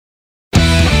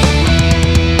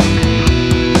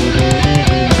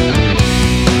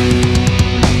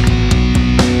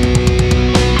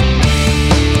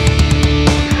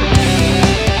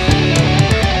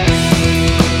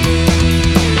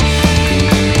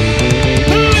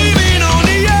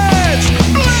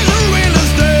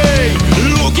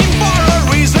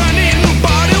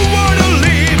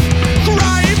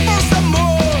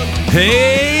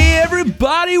Hey,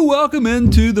 everybody, welcome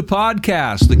into the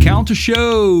podcast, The Counter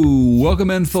Show. Welcome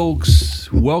in,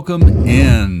 folks. Welcome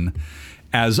in.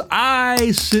 As I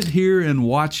sit here and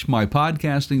watch my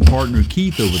podcasting partner,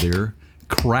 Keith, over there,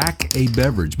 crack a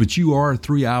beverage. But you are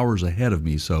 3 hours ahead of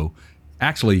me, so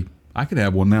actually, I could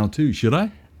have one now, too. Should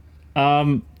I?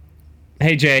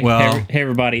 Hey, Jay. Well, hey,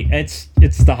 everybody. It's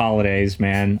the holidays,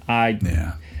 man.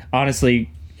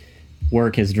 Honestly,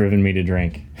 work has driven me to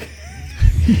drink.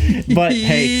 But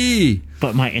hey,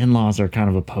 my in-laws are kind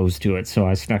of opposed to it, so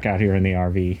I snuck out here in the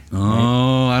RV.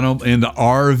 Oh, I don't. In the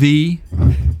RV?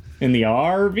 In the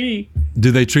RV.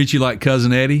 Do they treat you like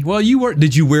Cousin Eddie? Well, you were.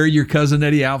 Did you wear your Cousin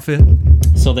Eddie outfit?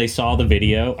 So they saw the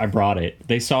video. I brought it.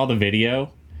 They saw the video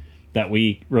that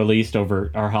we released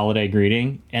over our holiday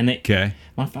greeting, and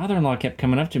my father-in-law kept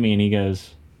coming up to me and he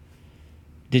goes,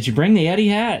 "Did you bring the Eddie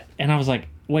hat?" And I was like,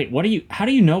 "Wait, how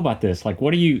do you know about this? Like,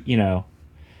 what do you know?"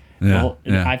 Yeah,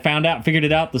 yeah. I figured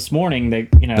it out this morning. They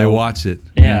watched it.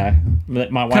 Yeah, my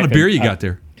wife. What kind of beer you got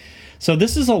there? So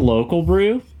this is a local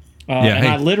brew, and hey.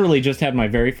 I literally just had my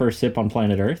very first sip on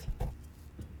planet Earth.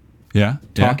 Yeah,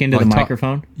 Talk into the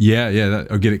microphone. Yeah,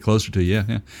 or get it closer to you.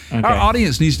 Yeah. Okay. Our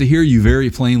audience needs to hear you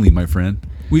very plainly, my friend.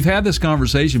 We've had this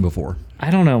conversation before. I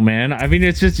don't know, man. I mean,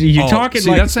 it's just you talking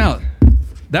like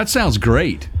that sounds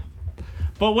great.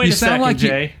 But wait a second,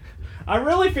 Jay. I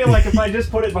really feel like if I just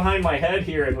put it behind my head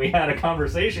here and we had a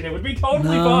conversation, it would be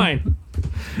totally fine.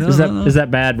 Is that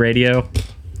bad radio?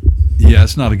 Yeah,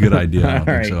 it's not a good idea. I don't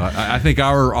think Right. so. I think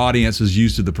our audience is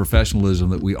used to the professionalism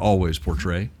that we always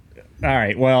portray. All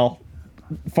right. Well,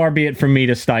 far be it from me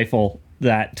to stifle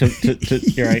that.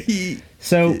 You're right.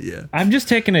 So Yeah. I'm just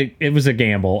taking it was a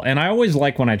gamble, and I always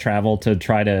like when I travel to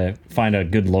try to find a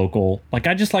good local. Like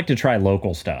I just like to try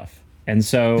local stuff, and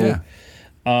so. Yeah.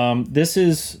 This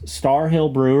is Star Hill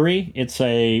Brewery. It's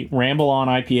a Ramble On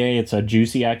IPA. It's a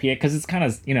juicy IPA because it's kind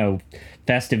of,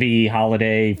 festive-y,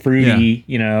 holiday, fruity,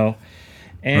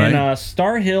 And Right.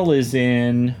 Star Hill is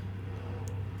they're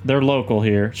local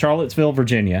here, Charlottesville,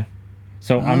 Virginia.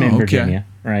 So I'm in okay. Virginia,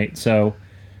 right? So,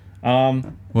 Well,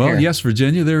 here. yes,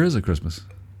 Virginia, there is a Christmas.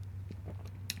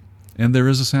 And there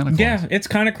is a Santa Claus. Yeah, it's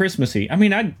kind of Christmassy. I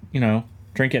mean, I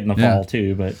drink it in the fall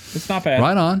too, but it's not bad.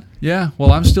 Right on. Yeah.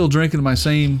 Well, I'm still drinking my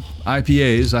same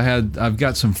IPAs. I've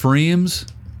got some Freems,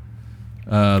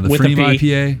 the With a Freem P.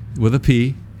 IPA with a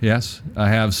P. Yes. I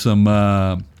have some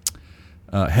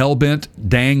Hellbent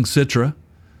Dang Citra.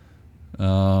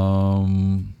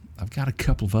 I've got a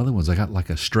couple of other ones. I got like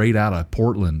a straight out of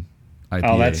Portland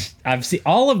IPA. I've seen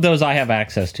all of those. I have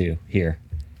access to here.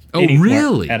 Oh, Anywhere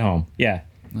really? At home, yeah.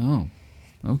 Oh,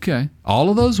 okay. All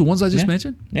of those, the ones I just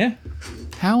mentioned? Yeah.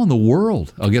 How in the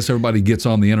world? I guess everybody gets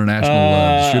on the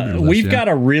international distributor list. We've got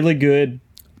a really good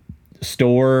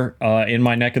store in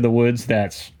my neck of the woods.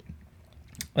 That's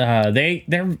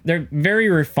they're very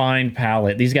refined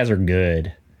palate. These guys are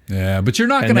good. Yeah, but you're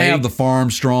not going to have the Farm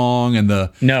Strong and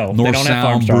the No, they North don't have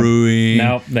Farm Sound Strong. Brewing.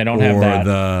 No, they don't have that.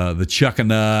 Or the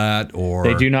Chuckanut. Or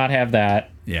They do not have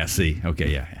that. Yeah. See.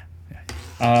 Okay.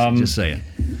 Yeah. Just saying.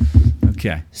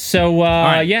 Okay. So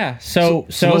right. yeah. So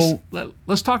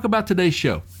let's talk about today's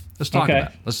show. Let's talk Okay.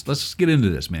 about it. Let's get into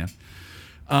this, man.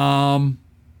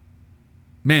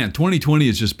 Man, 2020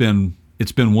 has just been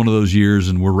one of those years,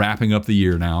 and we're wrapping up the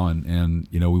year now, and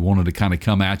we wanted to kind of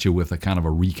come at you with a kind of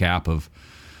a recap of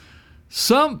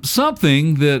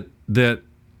something that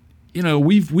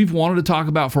we've wanted to talk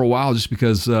about for a while, just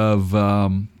because of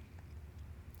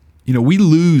we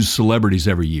lose celebrities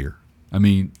every year. I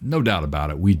mean, no doubt about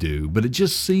it, we do. But it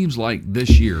just seems like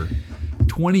this year,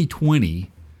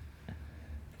 2020,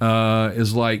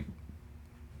 is like,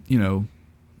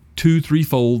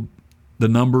 2-3-fold the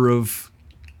number of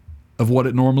what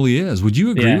it normally is. Would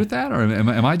you agree with that, or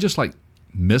am I just like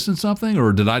missing something,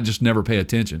 or did I just never pay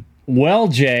attention? Well,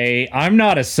 Jay, I'm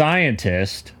not a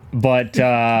scientist, but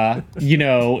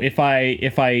if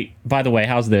I by the way,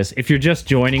 how's this? If you're just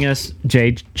joining us,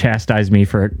 Jay chastised me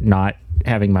for not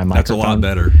having my microphone. That's a lot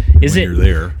better you're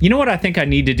there. You know what I think I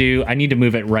need to do? I need to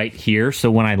move it right here,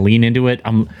 so when I lean into it,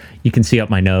 you can see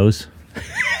up my nose.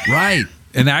 Right.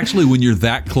 And actually, when you're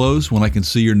that close, when I can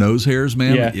see your nose hairs,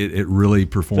 man, it really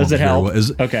performs. Does it help? very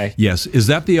well. Okay. Yes. Is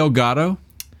that the Elgato?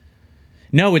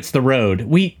 No, it's the Rode.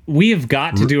 We have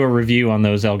got to do a review on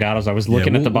those Elgatos. I was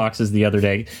looking at the boxes the other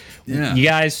day. Yeah. You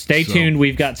guys, stay tuned.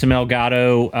 We've got some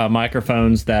Elgato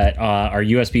microphones that are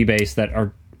USB based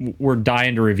that we're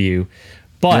dying to review.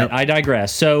 But I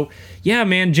digress. So, yeah,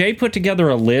 man, Jay put together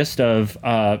a list of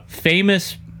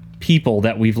famous people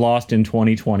that we've lost in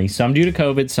 2020. Some due to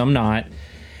COVID, some not.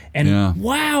 And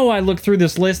wow, I looked through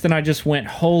this list and I just went,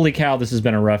 holy cow, this has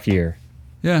been a rough year.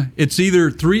 Yeah, it's either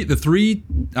the three.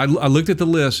 I looked at the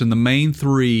list, and the main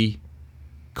three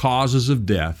causes of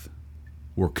death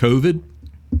were COVID,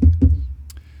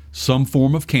 some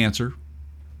form of cancer,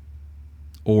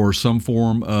 or some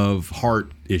form of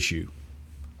heart issue.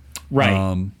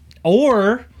 Right.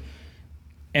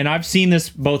 And I've seen this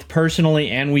both personally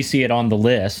and we see it on the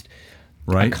list,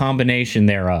 right? A combination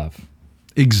thereof.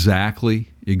 Exactly,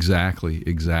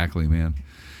 man.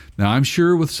 Now, I'm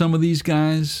sure with some of these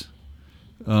guys,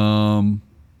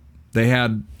 they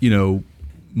had,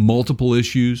 multiple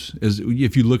issues. As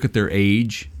if you look at their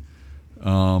age,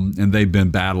 and they've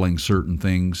been battling certain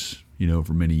things,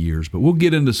 for many years. But we'll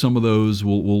get into some of those.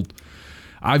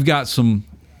 I've got some.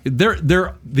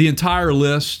 They're the entire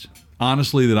list,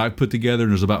 honestly, that I've put together,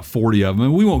 and there's about 40 of them.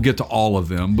 And we won't get to all of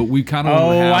them, but we kind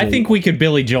of I think we could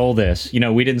Billy Joel this.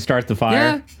 We didn't start the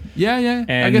fire. Yeah.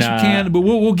 And, I guess we can, but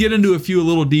we'll get into a few a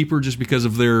little deeper just because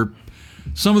of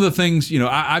some of the things,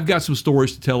 I've got some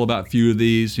stories to tell about a few of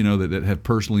these, that have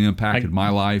personally impacted my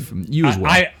life, and you as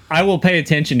well. I will pay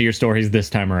attention to your stories this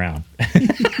time around.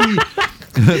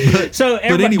 So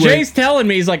anyway, Jay's telling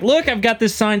me, he's like, look, I've got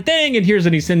this signed thing, and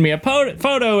he sent me a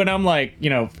photo, and I'm like,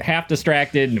 half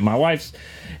distracted, and my wife's,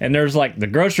 and there's like the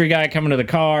grocery guy coming to the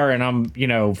car, and I'm,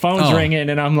 phone's ringing,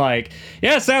 and I'm like,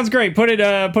 yeah, sounds great. Put it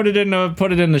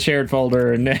in the shared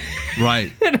folder, and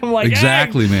right. And I'm like,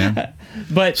 exactly, man.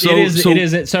 But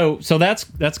so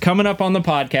that's coming up on the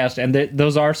podcast, and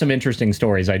those are some interesting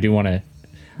stories. I do want to.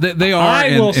 They are.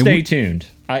 I will stay tuned.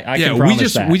 I can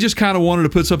promise that. We just kind of wanted to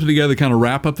put something together, kind of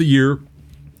wrap up the year,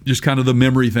 just kind of the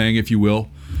memory thing, if you will.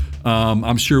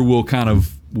 I'm sure we'll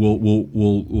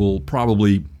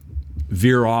probably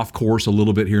veer off course a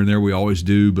little bit here and there. We always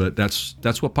do, but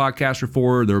that's what podcasts are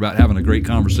for. They're about having a great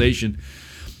conversation,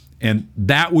 and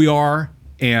that we are.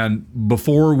 And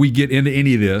before we get into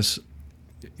any of this,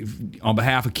 on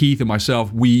behalf of Keith and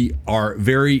myself, we are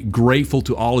very grateful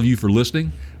to all of you for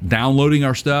listening, downloading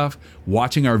our stuff,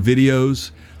 watching our videos.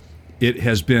 It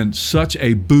has been such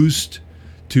a boost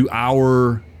to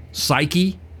our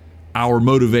psyche, our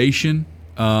motivation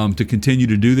to continue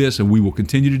to do this, and we will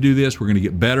continue to do this. We're going to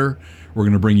get better. We're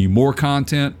going to bring you more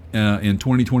content in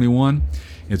 2021.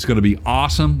 It's going to be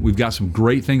awesome. We've got some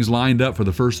great things lined up for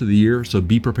the first of the year, so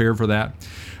be prepared for that.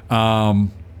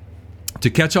 To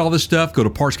catch all this stuff, go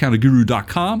to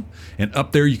partscounterguru.com, and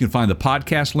up there you can find the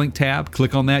podcast link tab.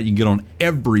 Click on that. You can get on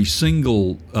every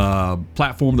single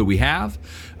platform that we have.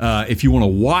 If you want to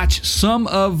watch some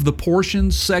of the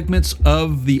segments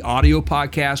of the audio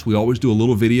podcast, we always do a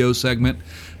little video segment.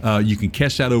 You can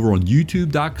catch that over on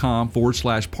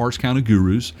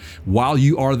youtube.com/partscountergurus. While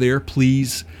you are there,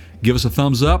 please give us a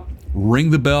thumbs up, ring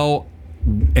the bell,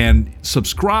 and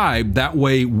subscribe. That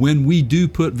way, when we do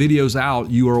put videos out,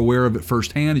 you are aware of it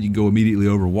firsthand, and you can go immediately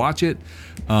over and watch it.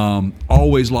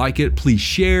 Always like it. Please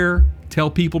share. Tell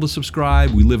people to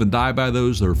subscribe. We live and die by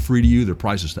those. They're free to you. They're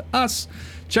priceless to us.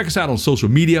 Check us out on social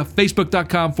media,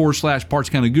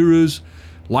 facebook.com/partscountergurus.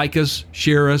 Like us,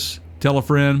 share us, tell a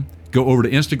friend. Go over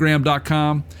to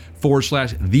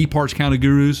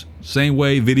instagram.com/thepartscountergurus. Same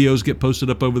way, videos get posted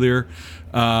up over there.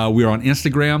 We are on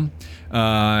Instagram.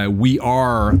 We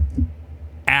are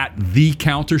at The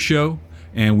Counter Show,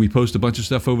 and we post a bunch of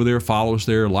stuff over there. Follow us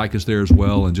there, like us there as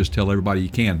well, and just tell everybody you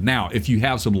can. Now, if you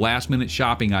have some last-minute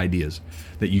shopping ideas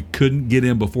that you couldn't get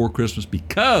in before Christmas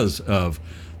because of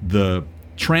the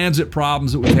transit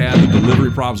problems that we've had, the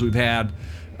delivery problems we've had,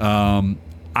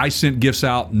 I sent gifts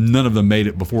out. None of them made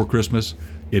it before Christmas.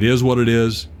 It is what it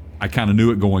is. I kind of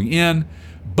knew it going in.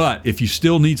 But if you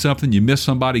still need something, you missed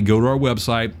somebody, go to our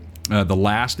website. The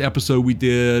last episode we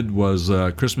did was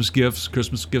Christmas gifts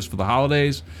for the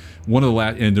holidays.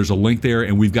 And there's a link there,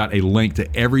 and we've got a link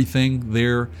to everything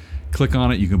there. Click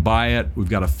on it. You can buy it. We've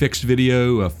got a fixed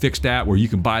video, a fixed app where you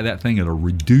can buy that thing at a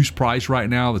reduced price right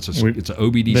now. It's an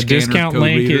OBD scanner. The discount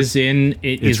link reader. Is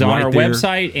on right our there.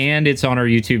 website, and it's on our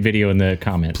YouTube video in the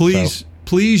comments.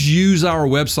 Please use our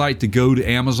website to go to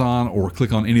Amazon or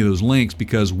click on any of those links,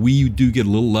 because we do get a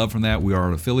little love from that. We are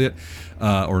an affiliate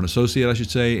or an associate, I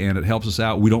should say, and it helps us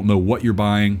out. We don't know what you're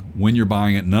buying, when you're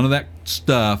buying it, none of that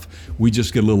stuff. We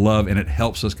just get a little love, and it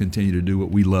helps us continue to do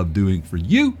what we love doing for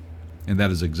you. And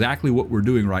that is exactly what we're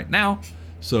doing right now.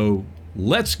 So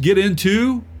let's get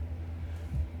into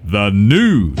the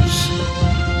news.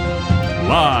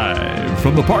 Live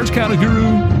from the Parts Counter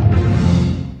Guru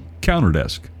Counter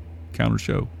Desk. Counter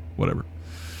Show, whatever.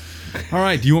 All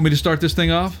right, do you want me to start this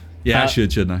thing off? Yeah, I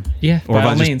should, shouldn't I? Yeah, by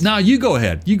all means. No, you go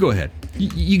ahead. You go ahead.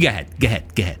 Go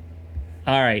ahead.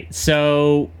 All right,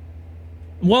 so...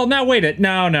 Well, now wait it.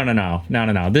 No.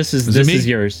 This is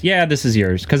yours. Yeah, this is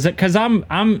yours. Because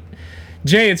I'm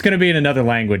Jay. It's going to be in another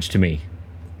language to me.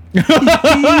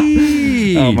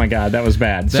 Oh my God, that was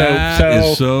bad. That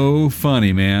is so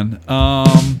funny, man.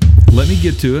 Let me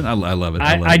get to it. I love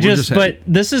it. But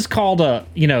this is called a,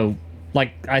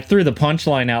 like I threw the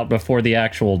punchline out before the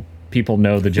actual people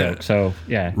know the joke. So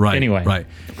yeah. Right. Anyway. Right.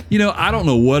 I don't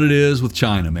know what it is with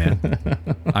China, man.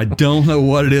 I don't know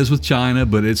what it is with China,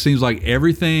 but it seems like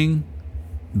everything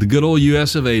the good old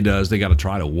US of A does, they got to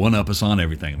try to one-up us on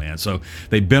everything, man. So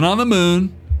they've been on the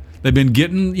moon. They've been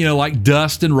getting, like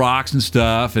dust and rocks and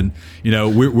stuff. And,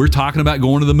 we're talking about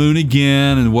going to the moon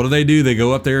again. And what do? They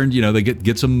go up there and, they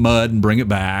get some mud and bring it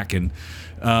back, and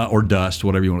or dust,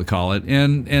 whatever you want to call it.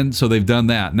 And so they've done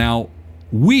that. Now,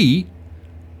 we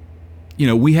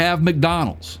have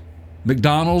McDonald's.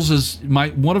 McDonald's is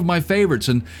one of my favorites.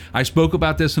 And I spoke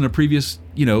about this in a previous,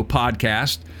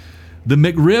 podcast. The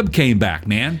McRib came back,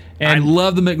 man. And I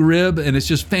love the McRib, and it's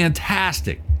just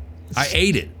fantastic. I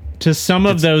ate it. To some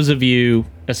of those of you,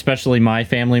 especially my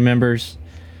family members,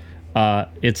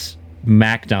 it's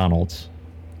McDonald's.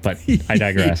 But I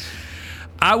digress.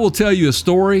 I will tell you a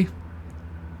story,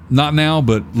 not now,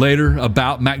 but later,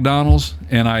 about McDonald's,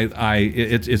 and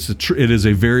it is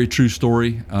a very true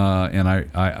story. And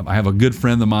I have a good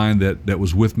friend of mine that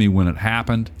was with me when it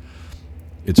happened.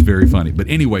 It's very funny. But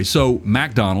anyway, so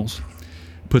McDonald's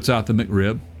puts out the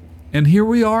McRib, and here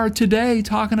we are today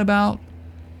talking about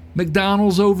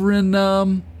McDonald's over in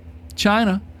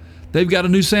China. They've got a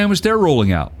new sandwich they're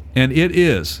rolling out, and it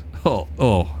is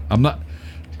I'm not.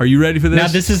 Are you ready for this? Now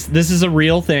this is a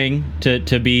real thing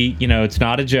to be. It's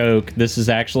not a joke. This is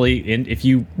actually, if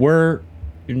you were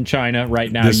in China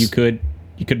right now, you could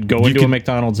go into a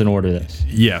McDonald's and order this.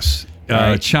 Yes,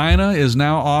 right. China is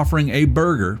now offering a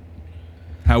burger.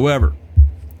 However,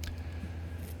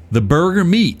 the burger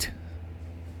meat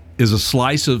is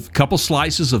a couple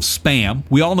slices of Spam.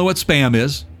 We all know what Spam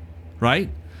is, right?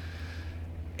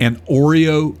 And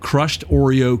crushed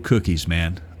Oreo cookies,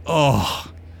 man.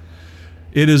 Oh,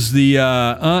 it is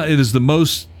the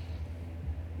most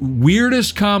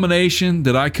weirdest combination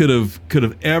that I could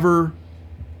have ever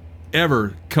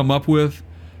come up with.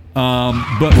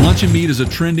 But luncheon meat is a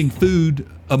trending food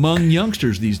among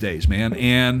youngsters these days, man.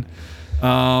 And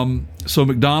so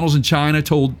McDonald's in China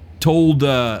told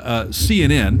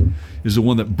CNN, is the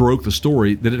one that broke the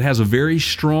story, that it has a very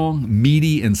strong,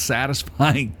 meaty, and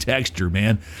satisfying texture,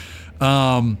 man.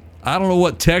 I don't know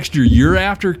what texture you're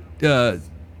after,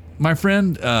 my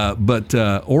friend, but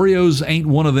Oreos ain't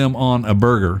one of them on a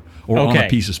burger or on a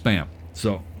piece of Spam.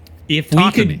 So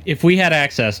if we had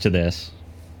access to this,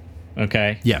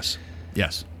 okay? Yes.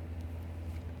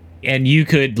 And you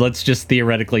could, let's just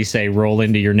theoretically say, roll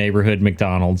into your neighborhood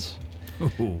McDonald's.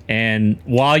 Ooh. And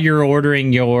while you're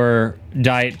ordering your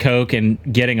Diet Coke and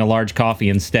getting a large coffee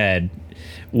instead,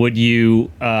 would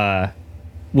you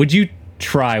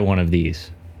try one of these?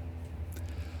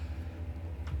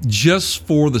 Just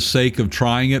for the sake of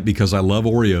trying it, because I love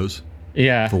Oreos.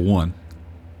 Yeah. For one.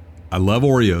 I love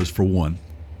Oreos, for one.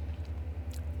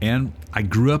 And I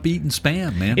grew up eating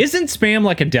Spam, man. Isn't Spam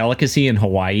like a delicacy in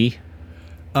Hawaii?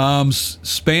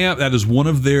 Spam, that is one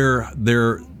of their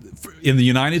in the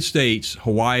United States,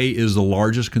 Hawaii is the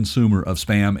largest consumer of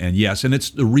Spam, and yes, and it's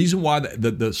the reason why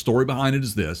the story behind it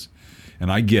is this,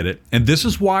 and I get it, and this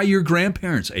is why your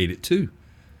grandparents ate it too,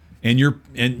 and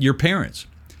your parents.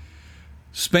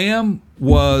 Spam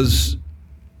was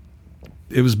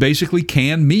basically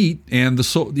canned meat, and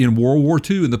in World War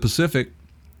II in the Pacific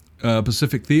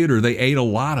Theater, they ate a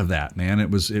lot of that, man. It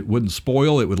wouldn't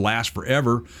spoil, it would last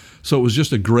forever, so it was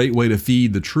just a great way to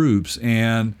feed the troops.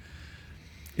 And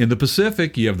in the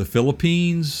Pacific, you have the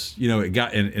Philippines,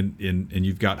 and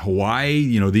you've got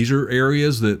Hawaii. These are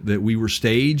areas that we were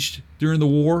staged during the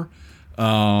war.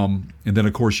 And then,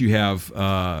 of course, you have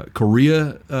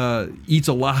Korea eats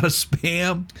a lot of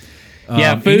Spam.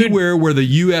 Anywhere where the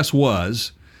U.S.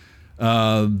 was,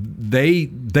 they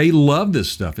love this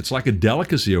stuff. It's like a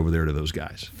delicacy over there to those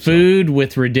guys. Food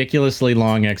with ridiculously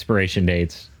long expiration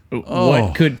dates.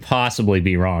 What could possibly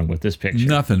be wrong with this picture?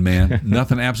 Nothing, man.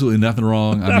 Nothing. Absolutely nothing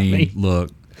wrong. I mean, look,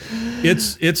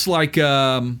 it's like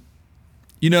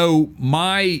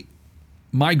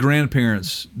my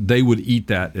grandparents, they would eat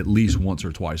that at least once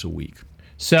or twice a week.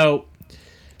 So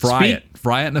fry it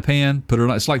in a pan, put it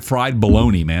on. It's like fried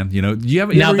bologna, man. Do you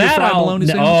ever eat fried bologna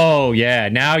sandwich? Oh yeah,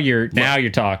 now you're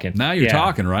talking. Now you're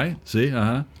talking, right? See,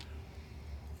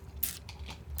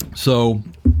 So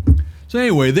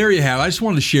anyway, there you have it. I just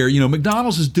wanted to share.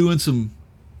 McDonald's is doing some.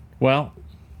 Well,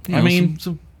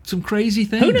 some crazy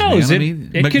things. Who knows?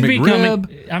 Man. It could be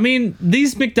coming.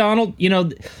 These McDonald's,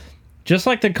 just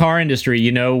like the car industry,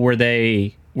 where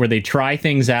they they try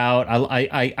things out.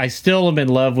 I still am in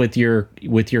love with your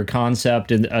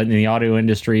concept in the auto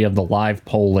industry of the live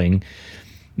polling.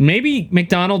 Maybe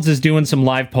McDonald's is doing some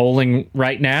live polling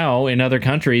right now in other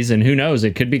countries, and who knows,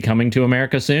 it could be coming to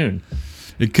America soon.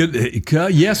 It could.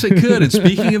 Yes, it could. And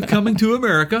speaking of coming to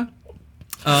America,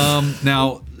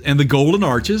 now, and the Golden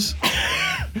Arches,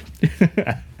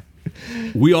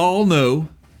 we all know.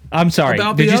 I'm sorry.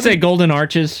 Did you say Golden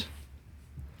Arches?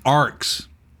 Arcs.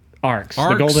 Arcs.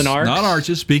 The Golden Arcs? Not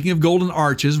arches. Speaking of Golden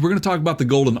Arches, we're going to talk about the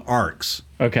Golden Arcs.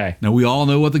 Okay. Now, we all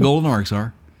know what the Golden Arcs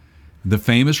are. The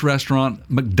famous restaurant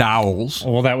McDowell's.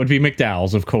 Well, that would be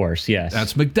McDowell's, of course, yes.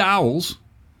 That's McDowell's.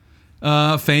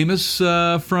 Famous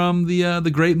from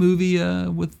the great movie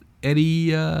with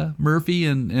Eddie Murphy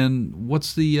and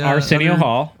what's the Arsenio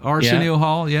Hall. Arsenio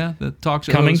Hall, yeah. The talk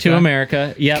show Coming to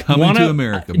America. Yeah. Coming to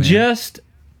America, man. Just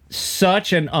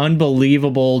such an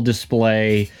unbelievable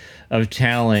display of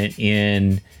talent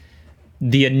in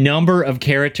the number of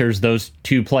characters those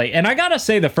two play. And I gotta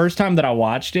say, the first time that I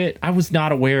watched it, I was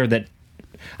not aware that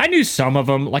I knew some of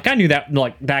them. Like, I knew that,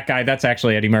 like, that guy, that's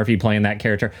actually Eddie Murphy playing that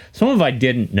character. Some of them I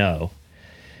didn't know.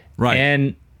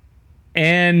 Right.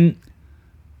 And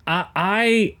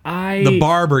I the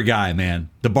barber guy, man.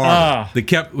 The barber.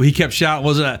 He kept shouting,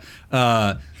 wasn't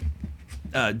it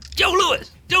Joe Louis?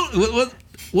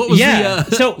 What was the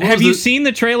so have you seen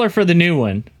the trailer for the new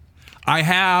one? I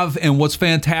have, and what's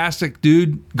fantastic,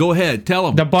 dude, go ahead, tell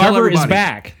them. The barber is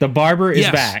back. The barber is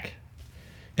back.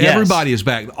 Everybody is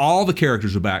back. All the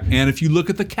characters are back. And if you look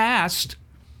at the cast,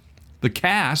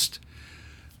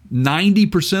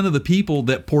 90% of the people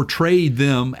that portrayed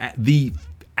them, the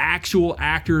actual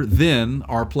actor then,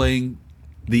 are playing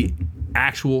the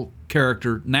actual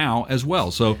character now as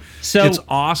well. So it's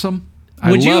awesome.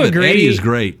 Would you agree? Eddie is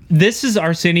great. This is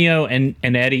Arsenio and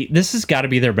Eddie. This has got to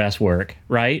be their best work,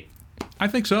 right? I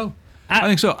think so. I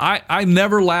think so. I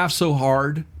never laughed so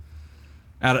hard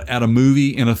at a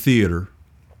movie in a theater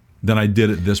than I did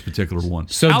at this particular one.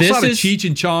 So outside of Cheech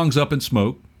and Chong's Up in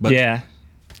Smoke, but yeah.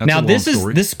 Now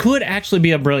this could actually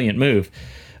be a brilliant move.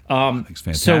 It's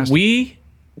fantastic. So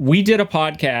we did a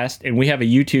podcast and we have a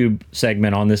YouTube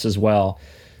segment on this as well.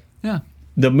 Yeah.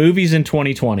 The movies in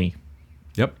 2020.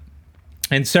 Yep.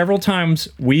 And several times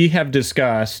we have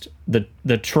discussed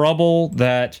the trouble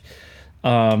that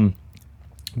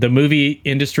the movie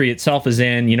industry itself is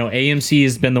in. You know, AMC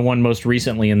has been the one most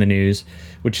recently in the news,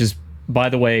 which is, by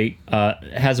the way,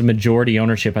 has a majority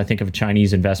ownership, I think, of a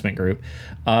Chinese investment group.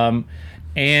 And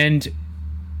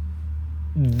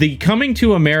the Coming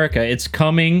to America, it's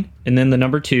coming, and then the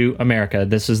number 2, America.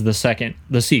 This is the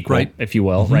sequel, right, if you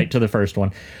will, right to the first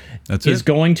one. That's is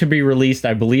going to be released,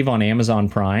 I believe, on Amazon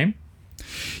Prime.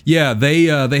 Yeah, they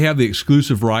have the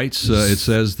exclusive rights. It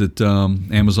says that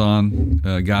Amazon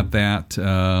got that.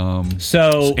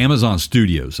 So Amazon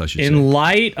Studios, I should say. In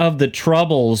light of the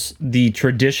troubles the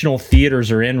traditional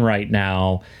theaters are in right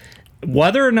now,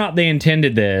 whether or not they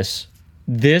intended this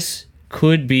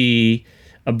could be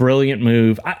a brilliant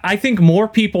move. I think more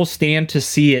people stand to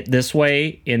see it this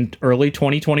way in early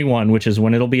 2021, which is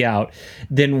when it'll be out,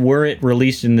 than were it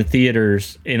released in the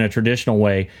theaters in a traditional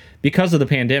way because of the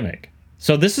pandemic.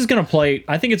 So this is going to play,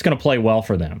 I think it's going to play well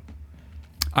for them.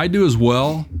 I do as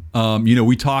well.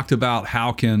 We talked about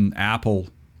how can Apple,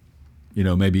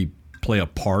 maybe play a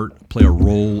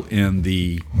role in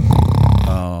the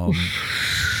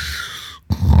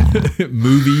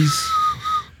movies,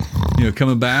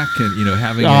 coming back and,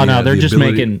 having they're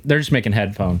just making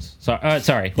headphones. So,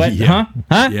 sorry. What? Yeah.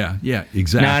 Huh? Yeah,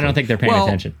 exactly. No, I don't think they're paying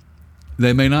attention.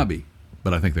 They may not be,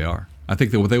 but I think they are. I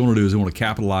think that what they want to do is they want to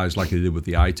capitalize like they did with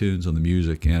the iTunes on the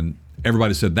music, and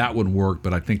everybody said that wouldn't work,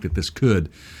 but I think that this could,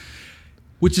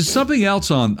 which is something else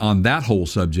on that whole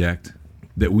subject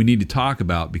that we need to talk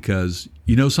about, because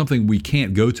something we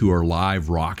can't go to are live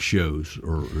rock shows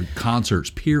or concerts,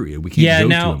 period. We can't go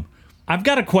to them. I've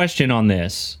got a question on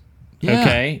this. Yeah.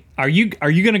 Okay. Are you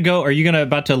going to go? Are you going to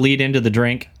about to lead into the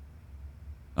drink?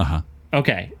 Uh-huh.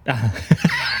 Okay.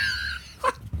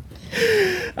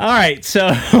 All right.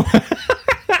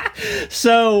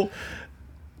 So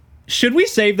should we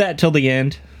save that till the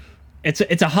end? It's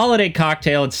a holiday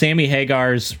cocktail. It's Sammy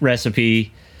Hagar's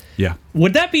recipe. Yeah.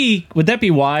 Would that be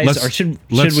wise, or should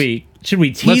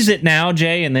we tease it now,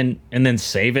 Jay, and then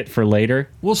save it for later?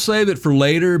 We'll save it for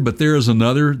later, but there is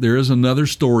another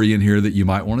story in here that you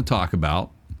might want to talk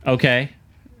about. Okay.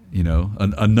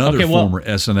 Another former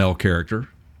SNL character.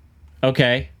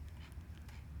 Okay.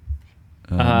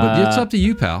 But it's up to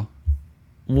you, pal.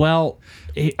 Well,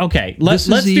 okay. Let's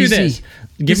do this.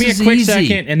 Give me a quick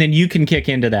second, and then you can kick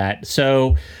into that.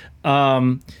 So,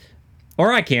 or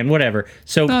Or I can, whatever.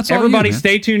 So No, it's all everybody you, man.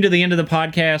 stay tuned to the end of the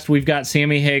podcast. We've got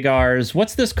Sammy Hagar's,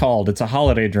 what's this called? It's a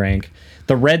holiday drink.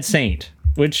 The Red Saint,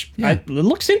 which it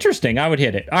looks interesting. I would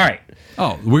hit it. All right.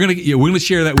 Oh, we're gonna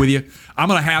share that with you. I'm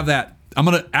gonna have that. I'm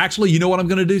gonna actually. You know what I'm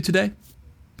gonna do today?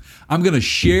 I'm gonna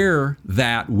share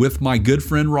that with my good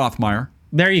friend Rothmeyer,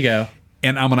 There you go.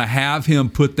 and I'm gonna have him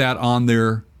put that on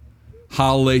their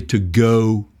holiday to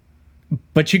go.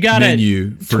 But you got to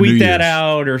Menu for tweet New that Year's.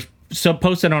 out or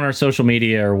post it on our social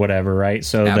media or whatever, right?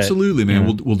 So Absolutely, man.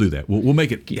 We'll do that. We'll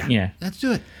make it. Yeah. Yeah. Let's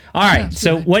do it. All right.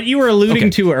 So what you were alluding Okay.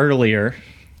 to earlier,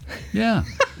 Yeah.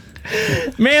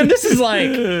 man, this is like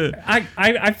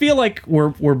I feel like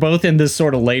we're both in this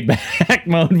sort of laid back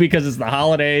mode because it's the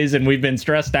holidays and we've been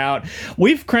stressed out.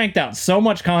 We've cranked out so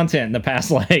much content in the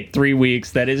past like 3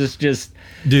 weeks that it is just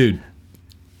Dude.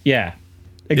 yeah,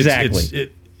 exactly.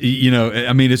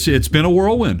 It's been a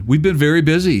whirlwind. We've been very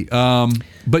busy.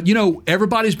 But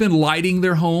everybody's been lighting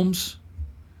their homes.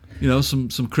 Some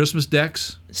Christmas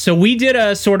decks. So we did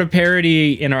a sort of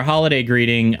parody in our holiday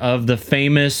greeting of the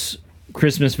famous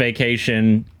Christmas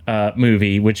Vacation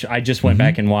movie, which I just went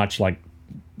back and watched like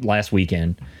last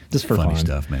weekend, just for Funny fun.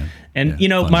 stuff, man. And Yeah,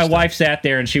 funny my stuff. wife sat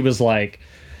there and she was like,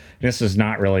 "This is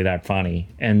not really that funny."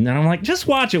 And then I'm like, "Just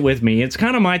watch it with me. It's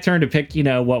kind of my turn to pick,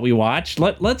 what we watched.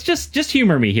 Let's just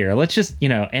humor me here. Let's just,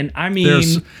 And I mean,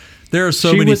 There are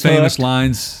so she many was famous hooked.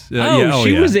 lines. she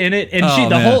yeah. was in it, and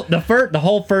Oh, the man.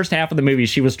 whole first half of the movie,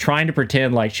 she was trying to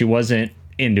pretend like she wasn't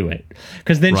into it,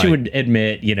 because then she Right. would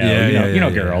admit,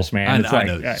 girls, man. I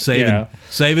know.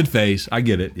 Saving face. I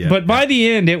get it. Yeah. But by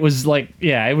the end, it was like,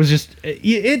 it was just,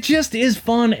 it just is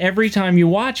fun every time you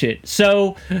watch it.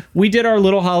 So we did our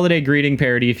little holiday greeting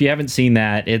parody. If you haven't seen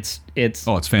that, it's it's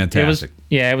it was, fantastic.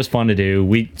 it was fun to do.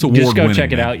 Just go award-winning,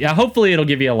 check it man. out. Yeah, hopefully it'll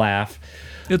give you a laugh.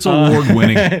 It's award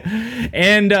winning.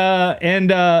 And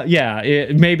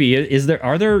maybe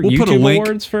are there We'll put a YouTube link.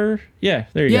 awards for? Yeah,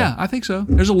 there you Yeah, I think so.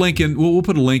 There's a link in. We'll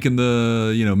put a link in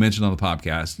the mention on the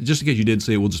podcast, just in case you did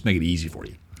see it. We'll just make it easy for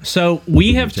you. go. So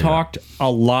we have check it out. talked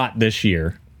a lot this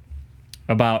year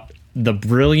about the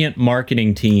brilliant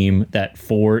marketing team that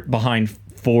behind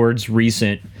Ford's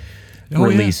recent Oh,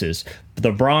 yeah. releases.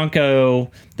 The Bronco,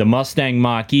 the Mustang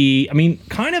Mach-E. I mean,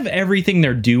 kind of everything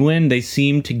they're doing, they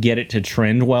seem to get it to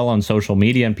trend well on social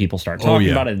media, and people start talking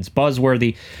yeah. about it. It's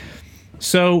buzzworthy.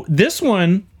 So this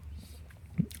one,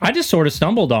 I just sort of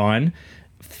stumbled on.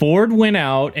 Ford went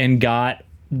out and got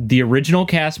the original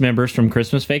cast members from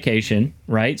Christmas Vacation,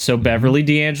 right? So Beverly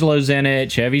D'Angelo's in it,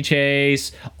 Chevy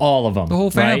Chase, all of them. The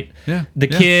whole fam. right? Yeah, The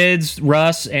yeah. kids,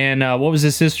 Russ, and what was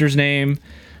his sister's name?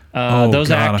 Those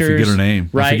God, actors, I forget her name.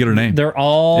 right? I forget her name. They're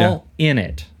all in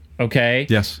it. Okay.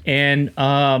 Yes. And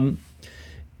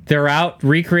they're out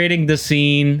recreating the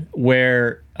scene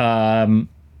where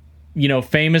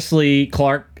famously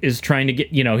Clark is trying to get.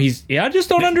 I just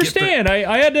don't understand.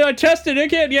 I tested. I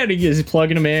can't. Yeah. He's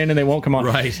plugging them in and they won't come on.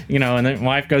 Right. And then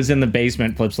wife goes in the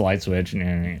basement, flips the light switch.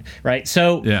 Right.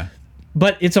 So. Yeah.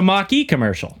 But it's a Mach-E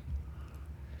commercial.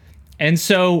 And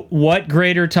so what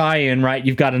greater tie-in, right?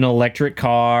 You've got an electric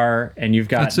car and you've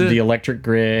got That's it. the electric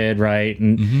grid, right?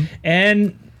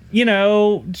 And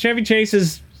Chevy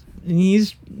Chase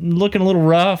he's looking a little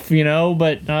rough,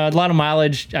 but a lot of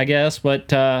mileage, I guess.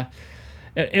 But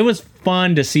it was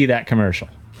fun to see that commercial.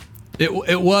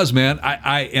 It was, man.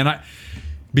 I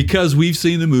because we've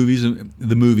seen the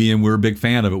movie and we're a big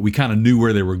fan of it. We kind of knew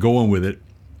where they were going with it.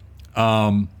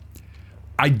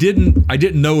 I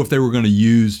didn't know if they were going to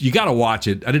use. You got to watch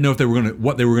it. I didn't know if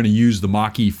what they were going to use the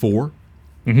Mach-E for.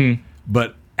 Mm-hmm.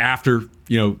 But after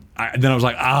then I was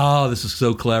like, oh, this is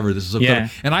so clever. This is so clever.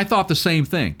 And I thought the same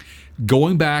thing.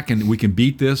 Going back and we can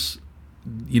beat this,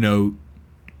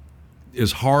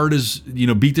 as hard as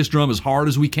beat this drum as hard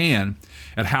as we can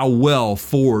at how well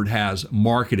Ford has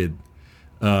marketed,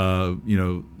 some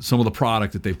of the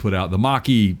product that they put out. The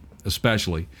Mach-E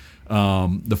especially.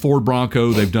 The Ford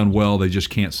Bronco, they've done well. They just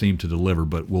can't seem to deliver.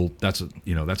 But that's a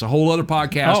whole other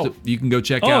podcast that you can go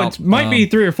check out. It might be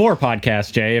 3 or 4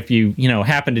 podcasts, Jay, if you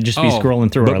happen to just be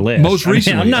scrolling through but our list. most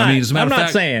recently, I'm I'm not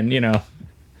saying. Yeah,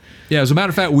 as a matter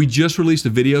of fact, we just released a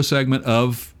video segment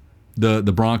of the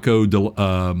Bronco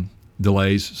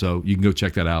delays, so you can go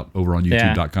check that out over on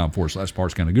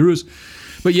youtube.com/Parts Kind of Gurus.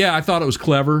 But yeah, I thought it was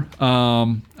clever.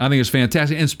 I think it's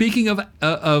fantastic. And speaking of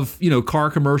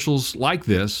car commercials like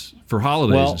this for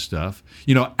holidays and stuff,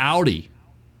 Audi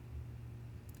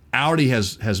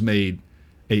has made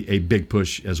a big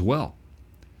push as well.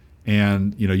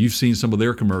 And you've seen some of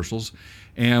their commercials.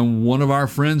 And one of our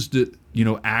friends did,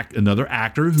 another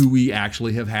actor who we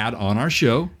actually have had on our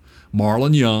show,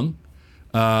 Marlon Young,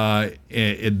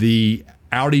 the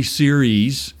Audi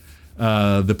series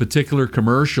The particular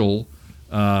commercial,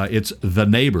 it's The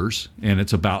Neighbors, and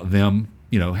it's about them,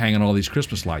 hanging all these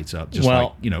Christmas lights up, just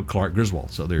like Clark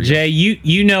Griswold. So there you Jay, go.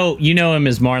 you know him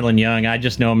as Marlon Young. I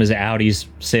just know him as Audi's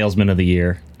Salesman of the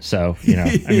Year. So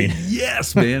I mean,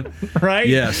 yes, man, right?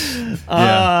 Yes, yeah.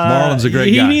 Marlon's a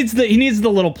great guy. He needs the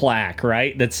little plaque,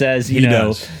 right? That says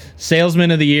does.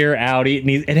 Salesman of the Year, Audi.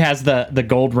 It has the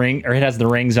gold ring, or it has the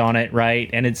rings on it, right?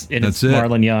 And it's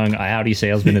Marlon Young, Audi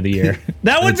Salesman of the Year.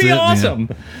 That would be awesome.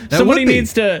 Somebody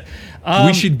needs to.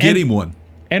 We should get him one.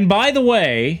 And by the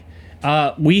way,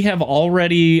 we have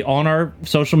already on our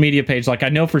social media page. Like I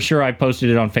know for sure, I posted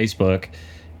it on Facebook.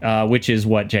 Which is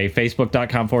what, Jay?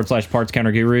 Facebook.com/Parts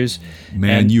Counter Gurus.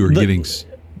 Man, you are getting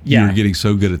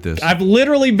so good at this. I've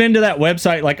literally been to that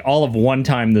website like all of one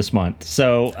time this month.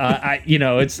 So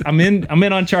I'm in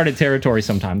uncharted territory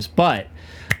sometimes. But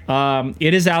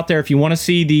it is out there. If you want to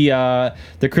see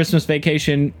the Christmas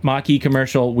Vacation Mach-E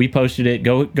commercial, we posted it.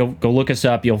 Go look us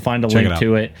up. You'll find a link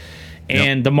to it.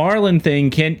 And the Marlin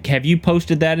thing, have you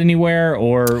posted that anywhere,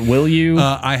 or will you?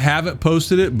 I haven't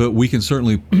posted it, but we can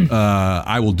certainly.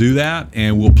 I will do that,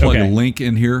 and we'll plug a link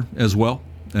in here as well.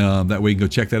 That way you can go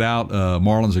check that out.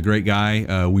 Marlin's a great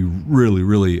guy. We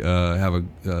really have a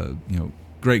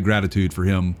great gratitude for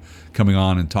him coming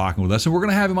on and talking with us, and we're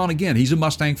going to have him on again. He's a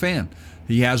Mustang fan.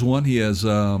 He has one. He has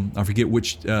I forget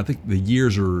which. I think the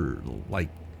years are like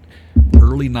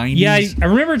early 90s. Yeah, I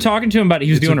remember talking to him about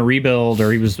he was doing a rebuild, or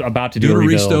he was about to do a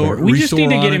rebuild. We just need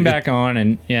to get him back on,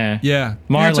 and yeah,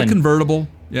 Marlon. It's a convertible.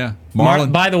 Yeah,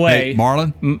 Marlon. By the way, hey,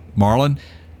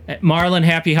 Marlon,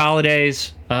 happy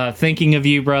holidays. Thinking of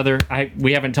you, brother.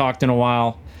 We haven't talked in a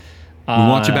while. We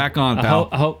want you back on, pal.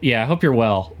 I hope you're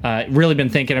well. Really been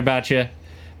thinking about you.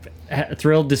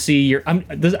 Thrilled to see your.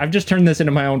 I've just turned this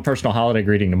into my own personal holiday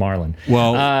greeting to Marlon.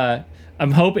 Well.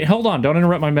 I'm hoping. Hold on, don't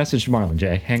interrupt my message to Marlon,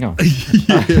 Jay. Hang on. I'm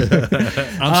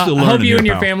still learning. I hope you and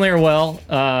your pal. family are well.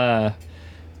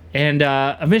 And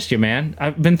I missed you, man.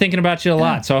 I've been thinking about you a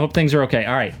lot, so I hope things are okay.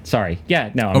 All right, sorry. Yeah,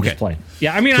 no, I'm just playing.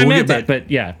 Yeah, I mean, so I meant it, but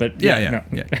yeah. Yeah,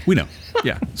 we know.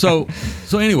 Yeah. So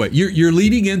anyway, you're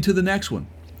leading into the next one.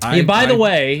 By the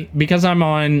way, because I'm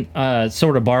on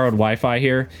sort of borrowed Wi-Fi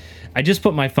here, I just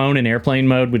put my phone in airplane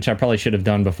mode, which I probably should have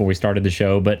done before we started the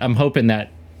show, but I'm hoping that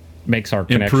makes our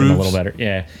connection a little better.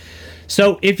 Yeah.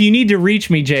 So if you need to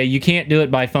reach me, Jay, you can't do it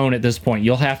by phone at this point.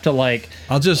 You'll have to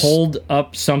I'll just hold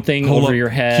up something over your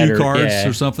head, cue cards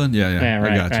or something. Yeah,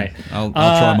 right, I got you. Right. I'll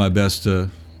try my best to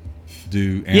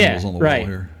do animals on the wall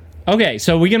here. Okay,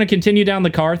 so we're gonna continue down the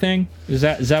car thing. Is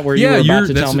that where you were about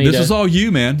to tell me? This is all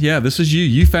you, man. Yeah, this is you.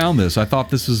 You found this. I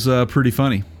thought this was pretty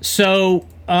funny. So,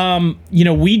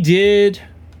 we did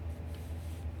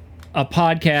a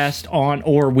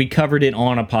podcast we covered it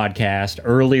on a podcast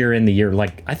earlier in the year.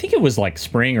 Like, I think it was like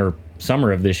spring or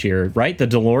summer of this year, right? The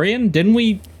DeLorean, didn't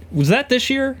we? Was that this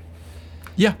year?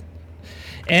 Yeah.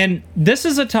 And this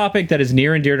is a topic that is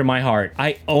near and dear to my heart.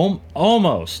 I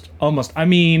almost. I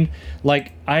mean,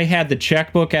 like, I had the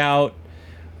checkbook out.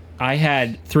 I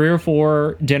had 3 or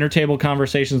 4 dinner table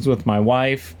conversations with my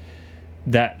wife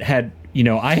that had,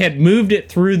 I had moved it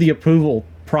through the approval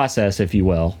process, if you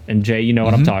will. And Jay, you know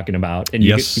what I'm talking about. And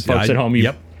you folks at home,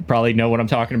 you probably know what I'm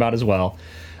talking about as well.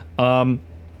 And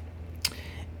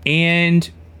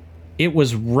it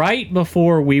was right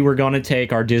before we were going to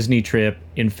take our Disney trip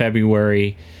in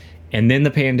February, and then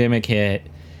the pandemic hit,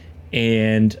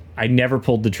 and I never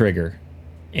pulled the trigger.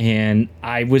 And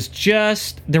there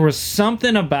was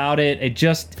something about it.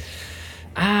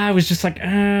 I was just like,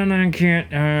 I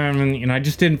can't, and I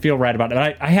just didn't feel right about it.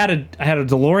 I had a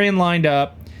DeLorean lined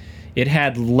up. It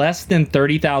had less than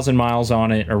 30,000 miles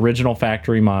on it, original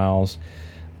factory miles.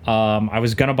 I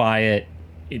was gonna buy it.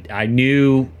 I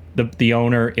knew the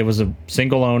owner. It was a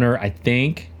single owner, I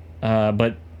think.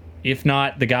 But if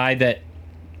not, the guy that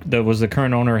was the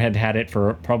current owner had it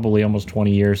for probably almost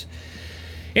 20 years.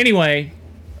 Anyway,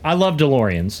 I love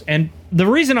DeLoreans, and the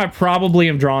reason I probably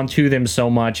am drawn to them so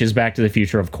much is Back to the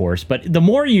Future, of course. But the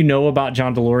more you know about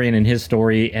John DeLorean and his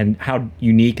story and how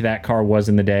unique that car was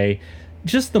in the day,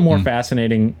 just the more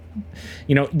fascinating.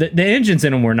 The engines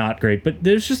in them were not great, but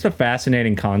there's just a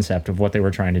fascinating concept of what they were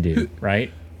trying to do,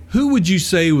 right? Who would you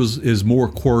say is more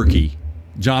quirky,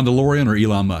 John DeLorean or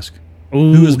Elon Musk?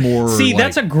 Ooh, who is more? See,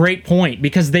 that's a great point,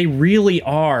 because they really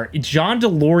are. John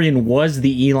DeLorean was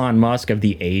the Elon Musk of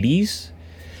the 80s.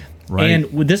 Right. And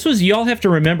y'all have to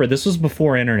remember, this was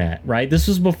before internet, right? This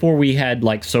was before we had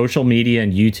like social media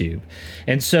and YouTube.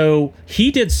 And so he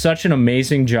did such an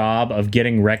amazing job of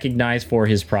getting recognized for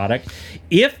his product.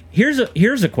 Here's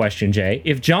a question, Jay.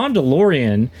 If John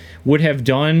DeLorean would have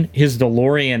done his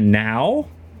DeLorean now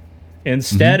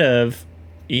instead of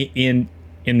in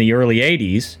in the early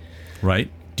 80s, Right.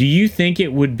 do you think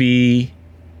it would be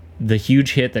the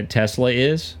huge hit that Tesla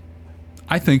is?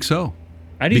 I think so.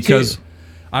 I do because too.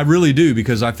 I really do,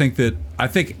 because I think that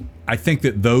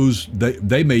those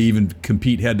they may even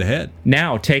compete head to head.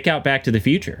 Now, take out Back to the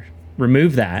Future.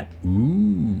 Remove that.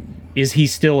 Ooh, Is he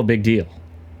still a big deal?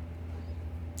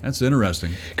 that's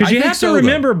interesting. Because I you think have to so,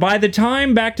 remember, by the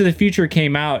time Back to the Future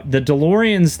came out, the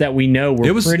DeLoreans that we know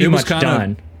were pretty much kinda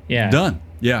done. Yeah. Done.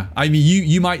 Yeah. I mean,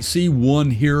 you might see one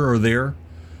here or there.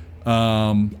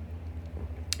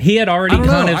 He had already I don't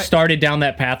kind know. of started down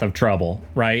that path of trouble,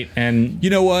 right? And You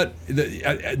know what?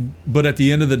 But at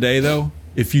the end of the day, though,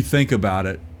 if you think about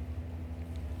it,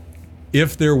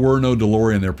 if there were no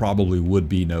DeLorean, there probably would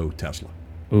be no Tesla.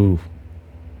 ooh,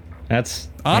 that's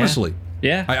Honestly.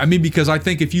 yeah. I mean, because I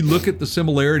think if you look at the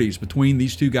similarities between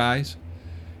these two guys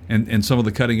and some of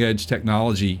the cutting edge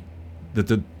technology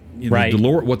that Right.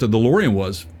 what the DeLorean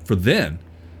was for then.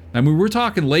 I mean, we're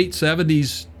talking late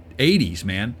 70s, 80s,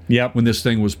 man. Yep. When this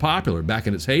thing was popular back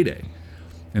in its heyday.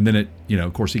 And then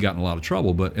of course he got in a lot of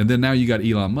trouble, and then now you got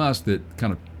Elon Musk that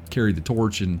kind of carried the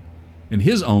torch in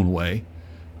his own way.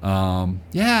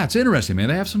 Yeah, it's interesting, man.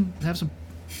 They have some some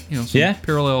Yeah.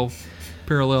 parallel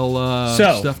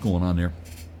So- stuff going on there.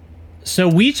 So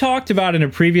we talked about in a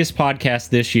previous podcast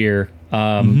this year,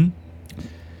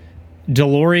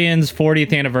 DeLorean's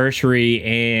 40th anniversary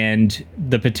and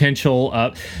the potential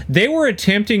of. They were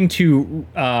attempting to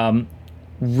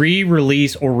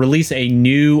re-release or release a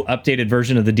new updated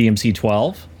version of the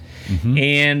DMC-12,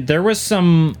 and there was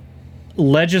some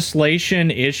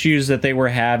legislation issues that they were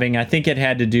having. I think it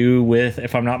had to do with,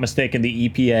 if I'm not mistaken, the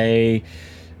EPA.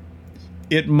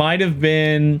 It might have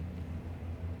been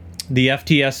the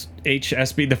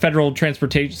FTSHSB, the Federal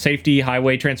Transportation Safety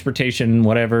Highway Transportation,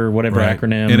 whatever Right.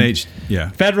 acronym. Yeah.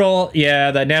 Federal,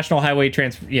 the National Highway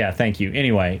Yeah, thank you.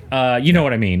 Anyway, you know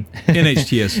what I mean.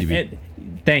 NHTSCV.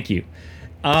 Thank you.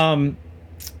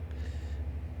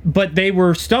 But they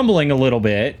were stumbling a little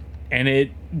bit, and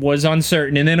it was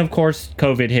uncertain. And then, of course,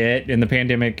 COVID hit, and the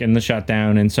pandemic, and the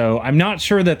shutdown. And so I'm not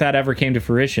sure that ever came to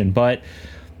fruition. But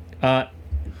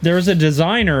there's a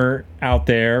designer out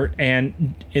there,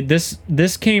 and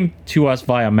this came to us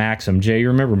via Maxim. Jay, you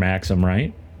remember Maxim,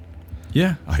 right?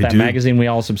 Yeah, I That do. magazine we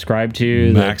all subscribe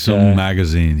to. Maxim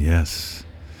magazine, yes.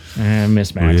 I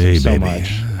miss Maxim Hey, so baby.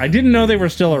 much. I didn't know they were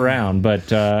still around, but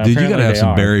Dude, you apparently gotta have they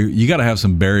some are. You gotta have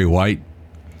some Barry White,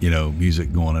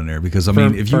 music going in there, because I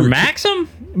mean, if you for were Maxim,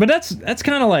 but that's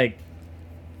kind of like,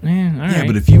 man, all yeah, right.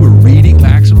 but if you were reading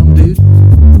Maximum, dude,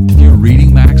 if you were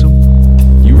reading Maxim,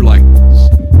 you were like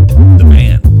the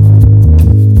man.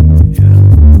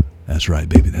 Yeah, that's right,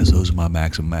 baby. Those are my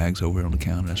Maxim mags over on the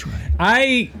counter. That's right.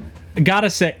 I gotta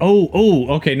say,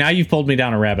 okay, now you've pulled me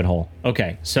down a rabbit hole.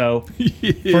 Okay, so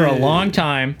for a long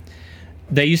time,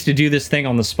 they used to do this thing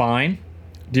on the spine.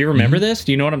 Do you remember this?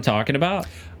 Do you know what I'm talking about?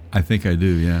 I think I do.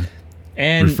 Yeah.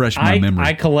 And Refresh my memory.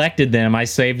 I collected them. I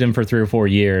saved them for 3 or 4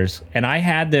 years, and I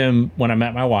had them when I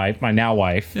met my wife, my now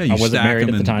wife. Yeah, you I wasn't stack married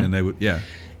them at the time. and they would. Yeah.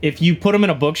 If you put them in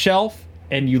a bookshelf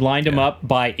and you lined them up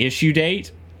by issue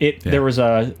date, there was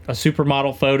a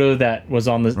supermodel photo that was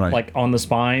on the Right. on the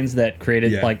spines that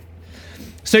created Yeah.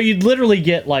 so you'd literally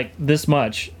get like this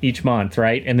much each month,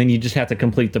 right? And then you just have to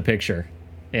complete the picture.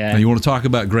 Yeah. Now, you want to talk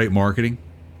about great marketing?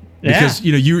 Because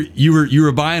you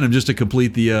were buying them just to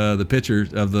complete the picture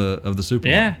of the supermodel.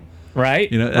 Yeah. Right.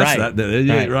 That's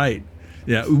right. right.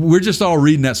 Yeah, we're just all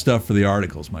reading that stuff for the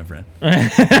articles, my friend.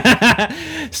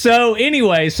 So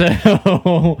anyway,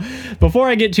 before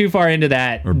I get too far into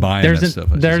that, Or buying there's that stuff,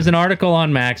 I should there's say. an article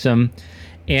on Maxim,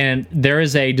 and there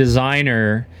is a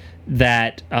designer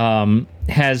that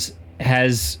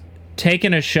has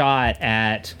taken a shot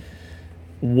at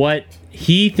what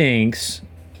he thinks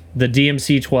the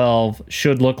DMC-12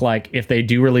 should look like if they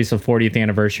do release a 40th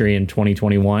anniversary in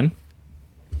 2021.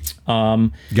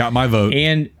 Got my vote.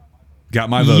 And Got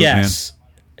my vote, yes.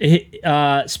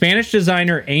 Spanish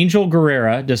designer Angel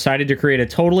Guerrera decided to create a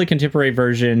totally contemporary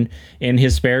version in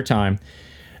his spare time.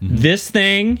 Mm-hmm. This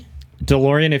thing,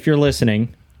 DeLorean, if you're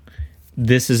listening,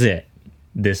 this is it.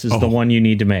 This is the one you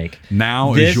need to make.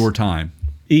 Now This- is your time.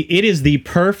 It is the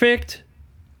perfect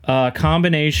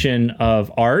combination of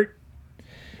art,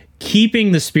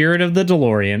 keeping the spirit of the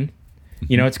DeLorean.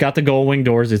 You know, it's got the gold wing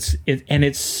doors. And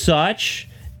it's such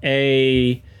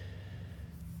a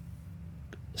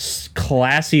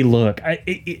classy look.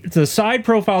 It's a side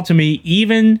profile to me.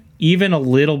 Even a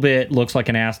little bit looks like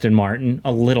an Aston Martin,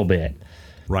 a little bit,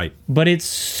 Right. but it's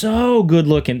so good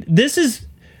looking. This is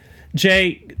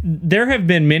Jay. There have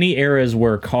been many eras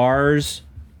where cars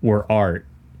were art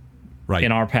Right.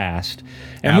 in our past,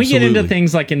 and we get into Absolutely.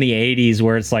 things like in the 80s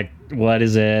where it's like what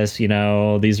is this? You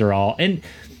know, these are all, and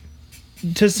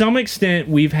to some extent,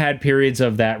 we've had periods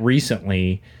of that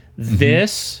recently.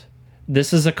 This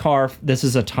is a car. This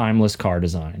is a timeless car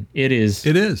design. It is.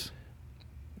 It is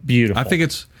beautiful. I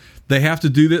think they have to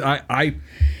do that. I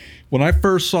when I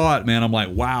first saw it, man, I'm like,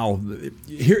 wow.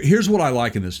 Here's what I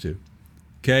like in this too.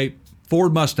 Okay,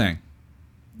 Ford Mustang.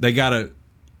 They gotta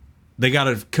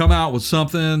come out with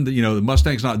something that, you know, the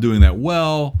Mustang's not doing that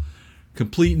well.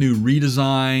 Complete new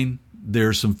redesign.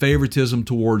 There's some favoritism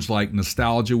towards like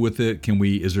nostalgia with it. Can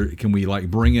we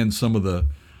like bring in some of the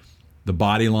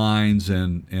body lines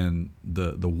and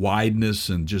the wideness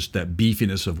and just that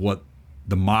beefiness of what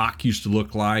the Mach used to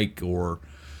look like, or,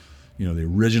 you know, the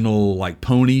original like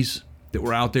ponies that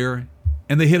were out there,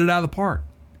 and they hit it out of the park.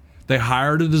 They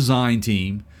hired a design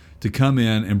team to come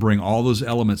in and bring all those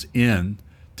elements in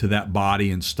to that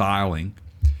body and styling,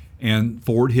 and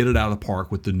Ford hit it out of the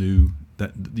park with the new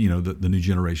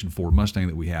generation Ford Mustang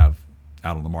that we have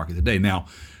out on the market today. Now,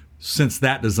 since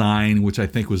that design, which I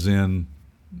think was in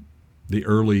the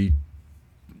early,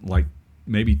 like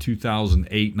maybe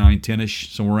 2008, 9,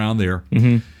 10-ish, somewhere around there,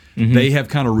 they have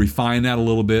kind of refined that a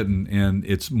little bit, and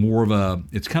it's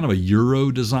kind of a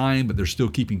Euro design, but they're still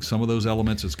keeping some of those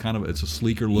elements. It's a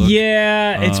sleeker look.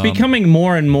 Yeah, it's becoming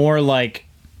more and more like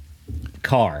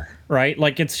car, right?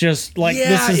 Like it's just like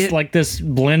like this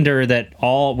blender that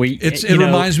all we. It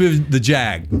reminds me of the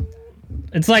Jag.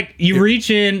 It's like you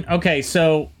reach in. Okay,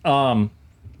 so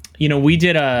we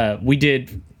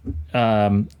did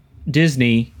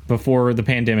Disney before the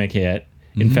pandemic hit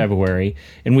in February,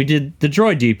 and we did the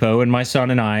Droid Depot, and my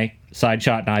son and I,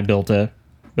 Sideshot and I, built a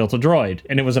droid,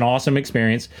 and it was an awesome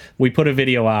experience. We put a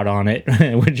video out on it,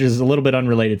 which is a little bit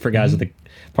unrelated for guys at the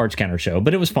Parts Counter show,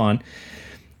 but it was fun.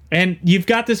 And you've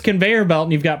got this conveyor belt,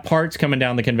 and you've got parts coming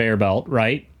down the conveyor belt,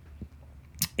 right?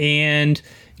 And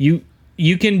you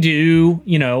can do,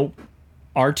 you know,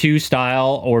 R2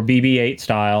 style or BB-8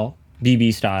 style,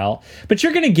 BB style, but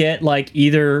you're going to get like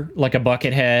either like a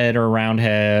bucket head or a round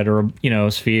head or, you know,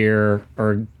 sphere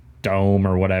or dome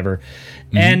or whatever.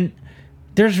 And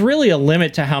there's really a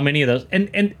limit to how many of those.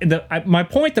 And my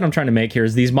point that I'm trying to make here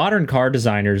is these modern car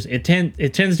designers, it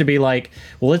tends to be like,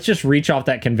 well, let's just reach off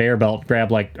that conveyor belt,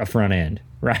 grab like a front end,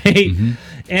 right?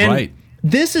 And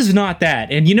this is not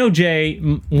that. And you know, Jay,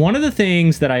 one of the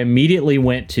things that I immediately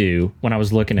went to when I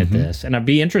was looking at this, and I'd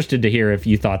be interested to hear if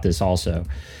you thought this also,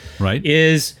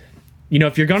 is, you know,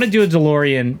 if you're going to do a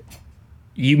DeLorean,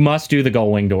 you must do the gull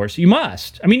wing doors. You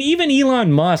must. I mean, even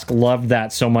Elon Musk loved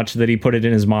that so much that he put it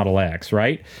in his Model X,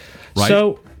 right?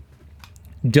 So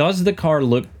does the car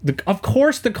look... Of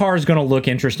course the car is going to look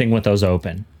interesting with those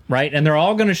open, right? And they're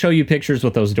all going to show you pictures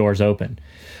with those doors open.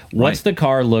 What's the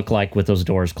car look like with those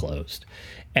doors closed?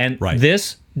 And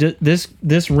this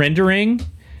rendering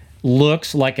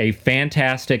looks like a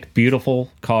fantastic, beautiful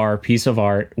car, piece of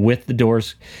art with the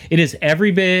doors. It is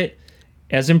every bit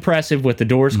as impressive with the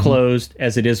doors closed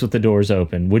as it is with the doors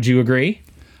open. Would you agree?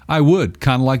 I would,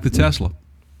 kind of like the Tesla.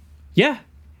 Yeah.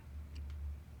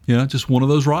 You know, just one of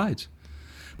those rides.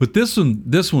 But this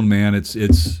one, man,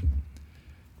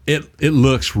 it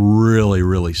looks really,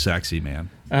 really sexy, man.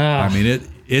 I mean,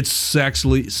 it's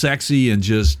sexy and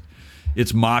just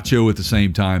it's macho at the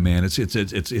same time, man.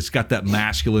 It's got that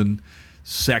masculine,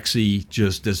 sexy,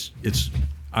 just this.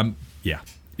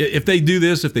 If they do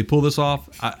this, if they pull this off,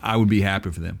 I would be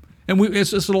happy for them. And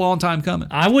it's a long time coming.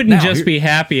 I wouldn't be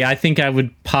happy. I think I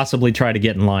would possibly try to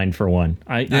get in line for one.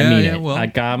 I mean it. Well,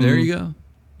 there you go.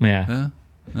 Yeah.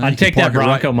 I'd take that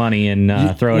Bronco money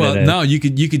and throw it at No, you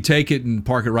could take it and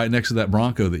park it right next to that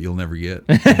Bronco that you'll never get.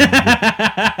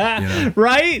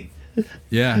 Right?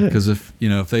 Yeah, because if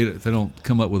they don't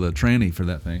come up with a tranny for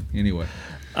that thing anyway.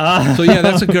 So yeah,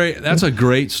 that's a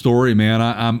great story, man.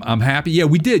 I'm happy. Yeah,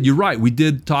 we did. You're right. We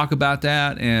did talk about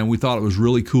that, and we thought it was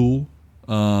really cool.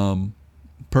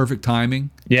 Perfect timing.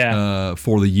 Yeah.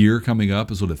 For the year coming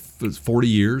up is 40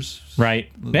 years. Right.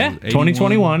 Yeah.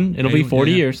 2021. It'll be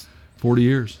 40 years. 40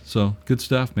 years. So good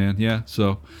stuff, man. Yeah.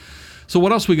 So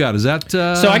what else we got? Is that?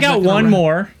 So I got one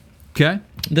more. Okay.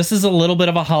 This is a little bit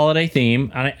of a holiday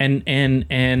theme,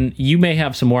 and you may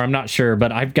have some more. I'm not sure,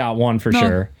 but I've got one for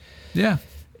sure. Yeah.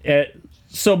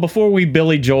 So before we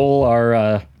Billy Joel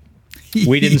our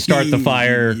we didn't start the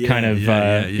fire kind of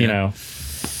you know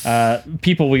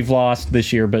people we've lost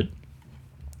this year, but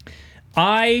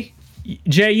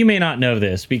Jay, you may not know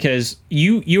this because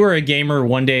you are a gamer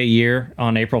one day a year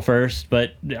on April 1st,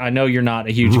 but I know you're not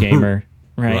a huge gamer,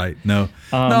 right? Right. No.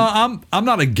 No, I'm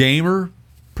not a gamer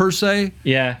per se.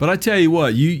 Yeah. But I tell you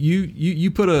what,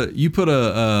 you put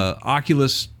a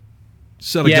Oculus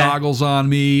set of goggles on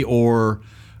me, or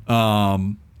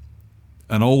a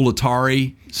an old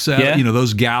Atari set, Yeah.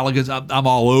 those Galagos. I'm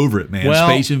all over it, man. Well,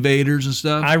 Space Invaders and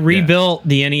stuff. I rebuilt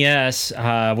the NES,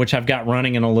 which I've got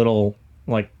running in a little,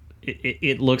 like,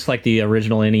 it looks like the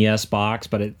original NES box,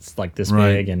 but it's like this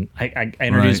Right. big. And I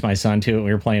introduced my son to it.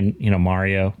 We were playing,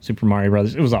 Mario, Super Mario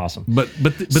Brothers. It was awesome. But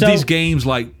So- these games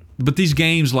like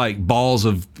Balls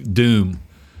of Doom,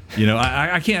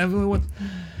 I can't. What?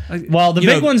 Well, the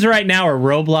big ones right now are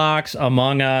Roblox,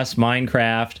 Among Us,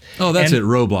 Minecraft. Oh, that's and, it,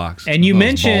 Roblox. And you Those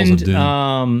Balls of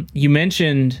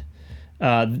mentioned,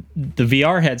 Doom. the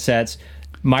VR headsets.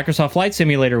 Microsoft Flight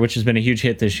Simulator, which has been a huge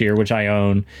hit this year, which I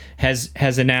own, has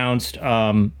announced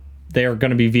they are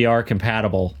going to be VR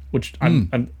compatible, which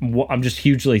I'm just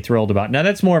hugely thrilled about. Now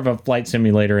that's more of a flight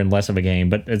simulator and less of a game,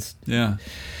 but it's Yeah.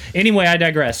 Anyway, I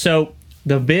digress. So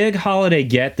the big holiday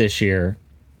get this year,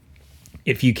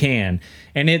 if you can,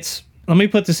 and let me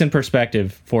put this in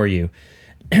perspective for you.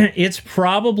 It's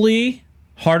probably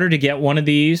harder to get one of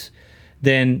these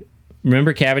than,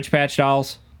 remember Cabbage Patch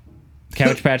Dolls?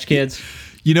 Cabbage Patch Kids?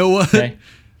 You know what? Okay.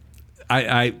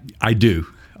 I do.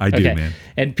 I do, man.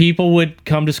 And people would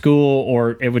come to school,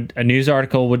 or a news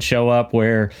article would show up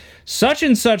where such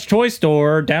and such toy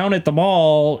store down at the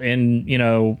mall in,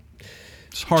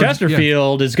 It's hard.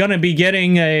 Chesterfield is going to be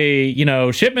getting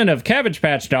a, shipment of Cabbage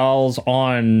Patch Dolls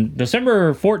on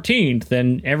December 14th.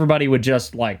 And everybody would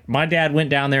just my dad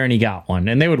went down there and he got one,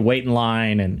 and they would wait in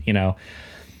line and, Yeah.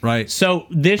 Right. So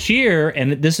this year,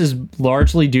 and this is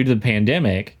largely due to the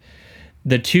pandemic,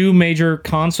 the two major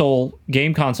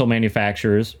game console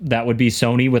manufacturers, that would be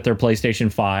Sony with their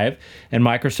PlayStation 5 and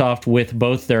Microsoft with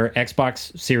both their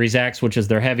Xbox Series X, which is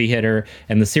their heavy hitter,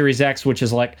 and the Series X, which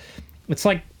is it's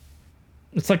like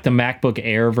the MacBook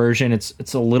Air version.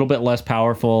 It's a little bit less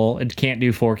powerful. It can't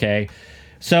do 4K.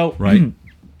 So Right.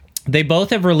 they both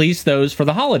have released those for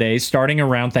the holidays starting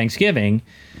around Thanksgiving,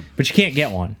 but you can't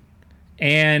get one.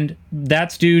 And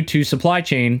that's due to supply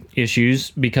chain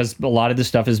issues because a lot of this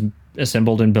stuff is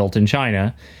assembled and built in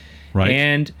China. Right.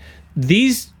 And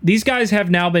these guys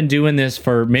have now been doing this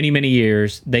for many, many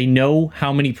years. They know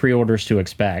how many pre-orders to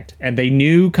expect. And they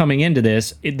knew coming into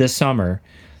this summer,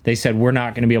 they said, we're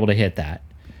not going to be able to hit that.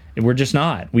 We're just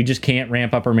not. We just can't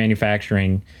ramp up our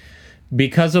manufacturing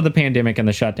because of the pandemic and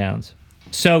the shutdowns.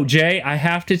 So, Jay, I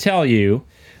have to tell you,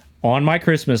 on my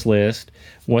Christmas list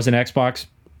was an Xbox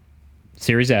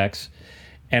Series X.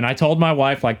 And I told my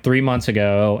wife 3 months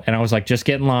ago, and I was like, just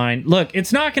get in line. Look,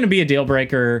 it's not going to be a deal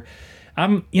breaker.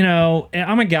 I'm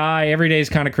a guy. Every day is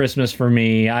kind of Christmas for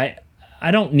me. I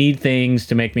don't need things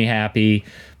to make me happy.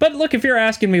 But look, if you're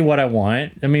asking me what I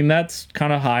want, I mean, that's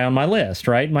kind of high on my list,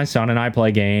 right? My son and I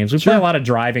play games. We play a lot of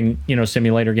driving,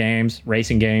 simulator games,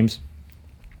 racing games.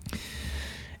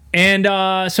 And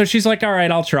so she's like, all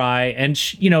right, I'll try. And,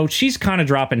 she's kind of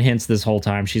dropping hints this whole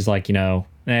time. She's like,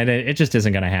 and it just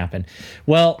isn't going to happen.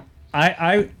 Well,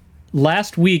 I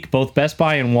last week, both Best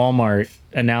Buy and Walmart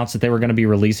announced that they were going to be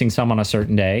releasing some on a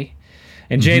certain day.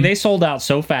 And Jay, they sold out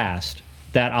so fast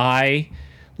that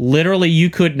you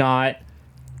could not,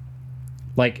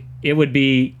 it would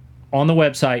be on the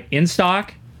website, in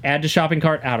stock, add to shopping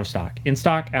cart, out of stock, in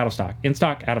stock, out of stock, in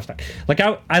stock, out of stock.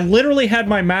 I literally had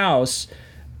my mouse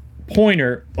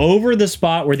pointer over the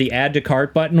spot where the add to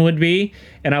cart button would be,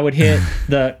 and I would hit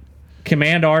the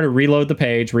Command R to reload the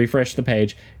page, refresh the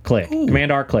page, click. Ooh.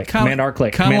 Command R, click. Command R,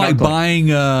 click. Kind of like click.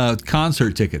 buying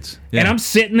concert tickets. Yeah. And I'm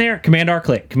sitting there, Command R,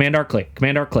 click. Command R, click.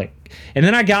 Command R, click. And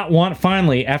then I got one,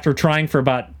 finally, after trying for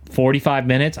about 45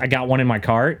 minutes, I got one in my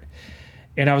cart.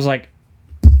 And I was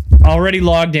already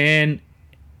logged in,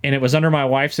 and it was under my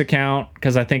wife's account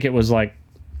because I think it was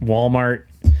Walmart.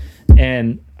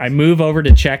 And I move over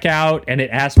to checkout, and it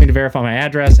asks me to verify my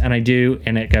address, and I do,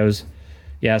 and it goes,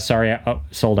 yeah, sorry,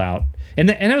 sold out. And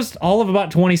it was all of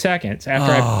about 20 seconds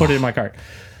after I put it in my cart.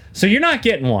 So you're not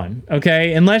getting one,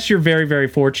 okay? Unless you're very, very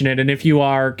fortunate. And if you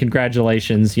are,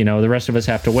 congratulations. The rest of us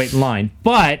have to wait in line.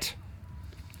 But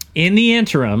in the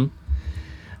interim,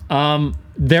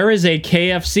 there is a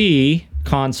KFC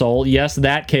console. Yes,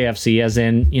 that KFC, as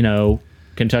in,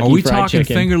 Kentucky Are we Fried talking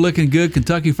Chicken. finger licking good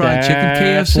Kentucky Fried Chicken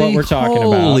That's KFC? what we're talking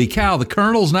about. Holy cow! The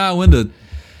Colonel's now into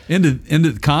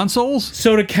consoles.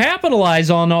 So to capitalize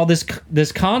on all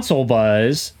this console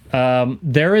buzz,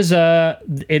 there is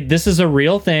this is a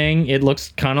real thing. It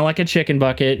looks kind of like a chicken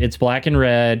bucket. It's black and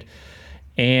red,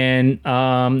 and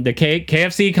the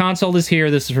KFC console is here.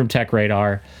 This is from Tech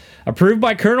Radar. Approved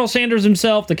by Colonel Sanders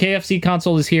himself, the KFC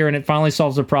console is here, and it finally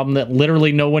solves a problem that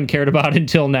literally no one cared about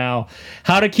until now: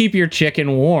 how to keep your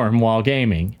chicken warm while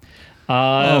gaming.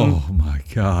 Oh my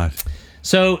God!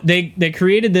 So they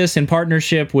created this in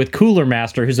partnership with Cooler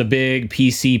Master, who's a big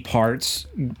PC parts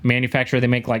manufacturer. They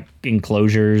make like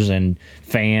enclosures and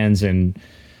fans and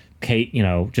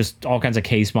just all kinds of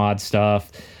case mod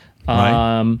stuff.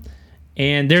 Right.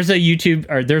 And there's a YouTube,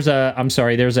 or there's a, I'm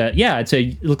sorry, there's a, yeah,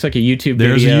 it looks like a YouTube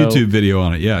video. There's a YouTube video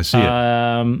on it. Yeah, I see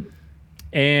it.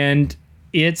 And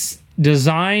it's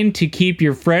designed to keep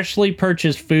your freshly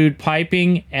purchased food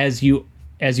piping as you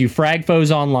frag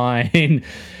foes online.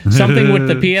 Something with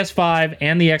the PS5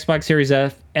 and the Xbox Series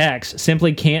X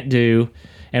simply can't do,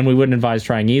 and we wouldn't advise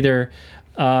trying either.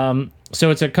 So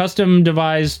it's a custom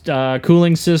devised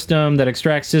cooling system that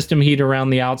extracts system heat around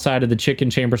the outside of the chicken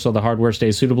chamber so the hardware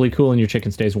stays suitably cool and your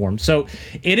chicken stays warm. So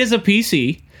it is a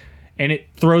PC, and it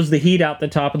throws the heat out the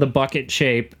top of the bucket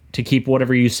shape to keep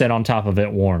whatever you set on top of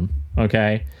it warm.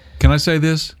 Okay? Can I say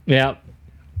this? Yeah.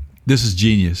 This is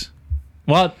genius.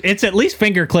 Well, it's at least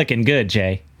finger clicking good,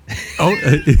 Jay. Oh,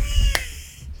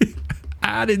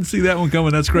 I didn't see that one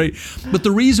coming. That's great. But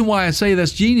the reason why I say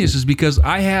that's genius is because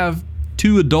I have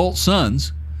 2 adult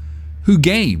sons who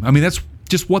game. I mean, that's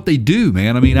just what they do,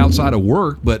 man. I mean, outside of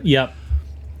work. But yep.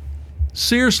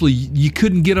 Seriously, you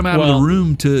couldn't get them out of the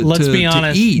room to let's be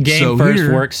honest, to eat. Game so first,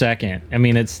 here, work second. I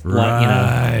mean, it's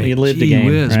right. Like, you live the Gee game,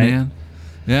 whiz, right? Man.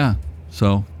 Yeah.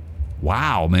 So,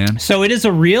 wow, man. So it is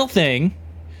a real thing.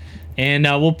 And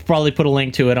we'll probably put a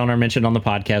link to it on our Mention on the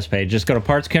Podcast page. Just go to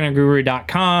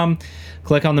partscounterguru.com,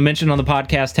 click on the Mention on the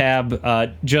Podcast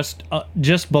tab just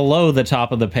below the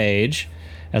top of the page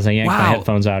as I yank my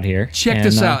headphones out here. Check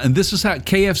this out. And this is how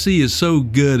KFC is so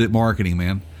good at marketing,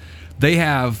 man. They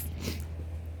have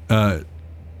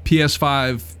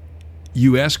PS5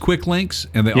 US quick links,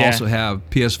 and they also have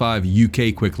PS5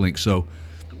 UK quick links. So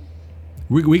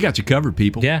we got you covered,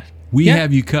 people. Yeah. We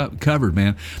have you covered,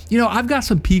 man. You know, I've got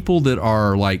some people that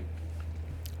are like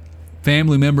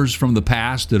family members from the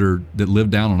past that live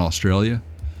down in Australia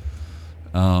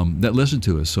that listen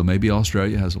to us. So maybe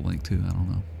Australia has a link too. I don't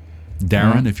know.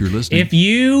 Darren, if you're listening. If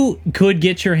you could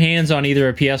get your hands on either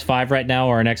a PS5 right now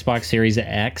or an Xbox Series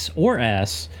X or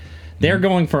S, they're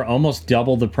going for almost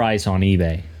double the price on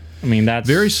eBay. I mean, that's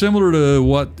very similar to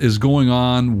what is going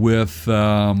on with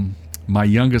my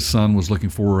youngest son was looking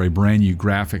for a brand new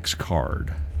graphics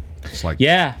card. It's like,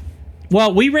 yeah.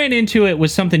 Well, we ran into it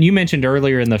with something you mentioned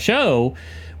earlier in the show,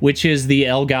 which is the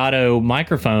Elgato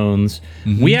microphones.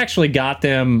 Mm-hmm. We actually got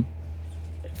them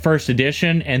first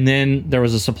edition, and then there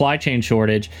was a supply chain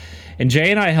shortage. And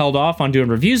Jay and I held off on doing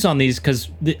reviews on these because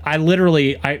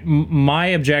my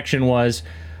objection was,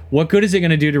 what good is it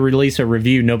going to do to release a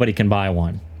review? Nobody can buy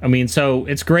one. I mean, so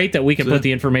it's great that we can put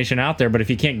the information out there, but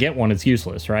if you can't get one, it's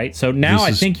useless, right? So now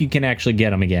I think you can actually get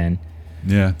them again.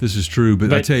 Yeah, this is true.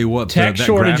 But I tell you what, tech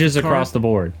shortages across the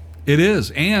board. It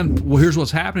is. And here's what's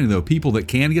happening, though. People that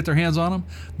can get their hands on them,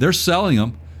 they're selling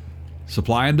them.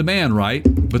 Supply and demand, right?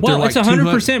 But well, it's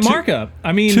 100% markup.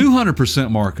 I mean, 200%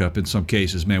 markup in some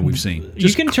cases, man. We've seen.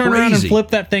 You can turn around and flip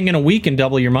that thing in a week and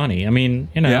double your money. I mean,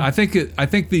 Yeah, I think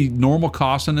the normal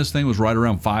cost on this thing was right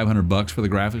around $500 for the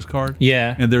graphics card.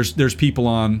 Yeah, and there's people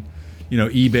on,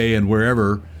 eBay and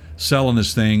wherever selling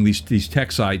this thing. These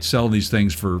tech sites selling these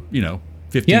things for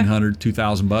 $1,500,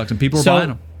 $2,000, and people are buying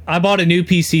them. I bought a new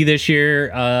PC this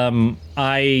year.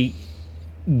 I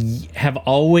have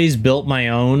always built my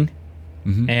own.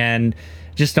 Mm-hmm. And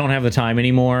just don't have the time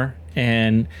anymore.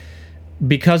 And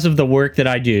because of the work that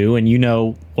I do, and you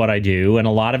know what I do, and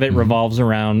a lot of it revolves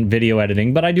around video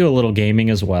editing, but I do a little gaming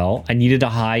as well. I needed a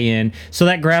high-end. So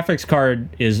that graphics card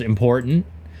is important.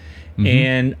 Mm-hmm.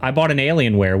 And I bought an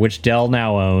Alienware, which Dell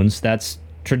now owns. That's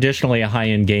traditionally a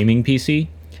high-end gaming PC.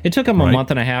 It took them a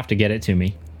month and a half to get it to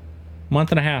me.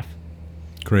 Month and a half.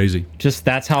 Crazy. Just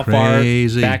that's how far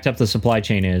backed up the supply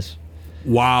chain is.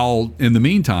 While in the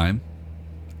meantime,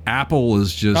 Apple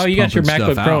is just you got your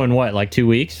MacBook Pro in what, like 2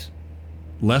 weeks?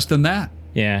 Less than that.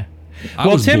 Yeah.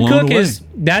 Well, Tim Cook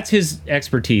that's his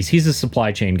expertise. He's a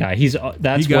supply chain guy.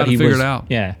 That's what he figured out.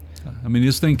 Yeah. I mean,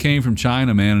 this thing came from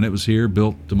China, man, and it was here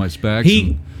built to my specs.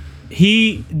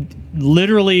 He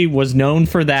literally was known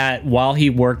for that while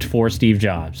he worked for Steve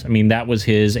Jobs. I mean, that was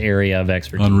his area of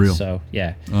expertise. Unreal. So,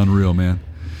 yeah. Unreal, man.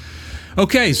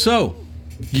 Okay, so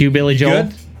cue Billy Joel.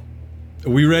 Good? Are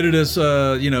we ready to,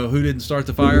 who didn't start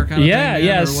the fire kind of thing?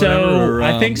 Yeah. So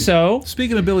I think so.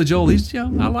 Speaking of Billy Joel,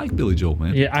 I like Billy Joel,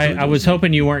 man. Yeah, I was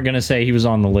hoping you weren't going to say he was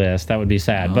on the list. That would be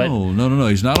sad. No.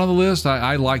 He's not on the list.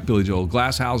 I like Billy Joel.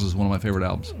 Glass House is one of my favorite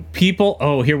albums.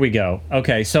 Here we go.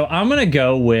 Okay, so I'm going to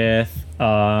go with,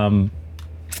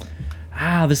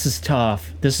 this is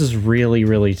tough. This is really,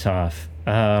 really tough.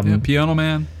 Piano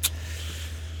Man.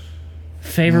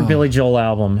 Favorite Billy Joel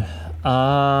album.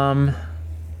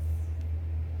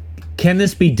 Can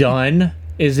this be done?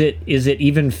 Is it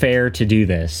even fair to do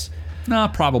this? No,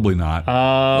 probably not.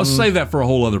 Let's save that for a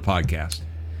whole other podcast.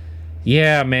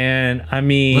 Yeah, man. I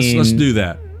mean, Let's do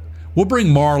that. We'll bring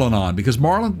Marlon on because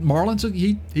Marlon's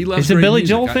he loves. Is a great Billy music.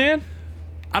 Joel fan?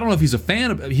 I don't know if he's a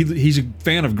fan of. He's a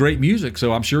fan of great music,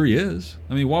 so I'm sure he is.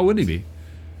 I mean, why wouldn't he be?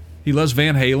 He loves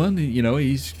Van Halen. You know,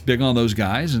 he's big on those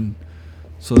guys, and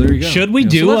so there you go. Should we You know,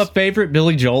 do so a favorite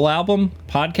Billy Joel album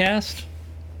podcast?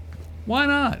 Why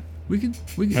not? We can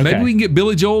Okay. maybe we can get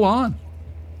Billy Joel on.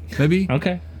 Maybe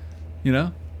Okay. you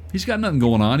know he's got nothing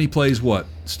going on. He plays what?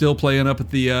 Still playing up at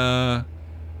the.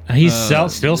 He's still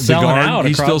the selling Garden. out.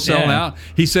 He's still selling yeah. out.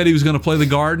 He said he was going to play the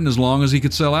Garden as long as he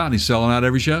could sell out, and he's selling out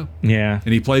every show. Yeah.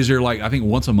 And he plays there like I think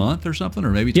once a month or something,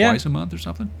 or maybe Yeah. twice a month or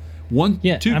something.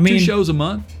 Yeah, Two I mean- 2 shows a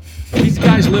month. These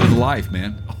guys living life,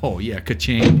 man. Oh yeah,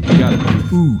 ka-ching. You got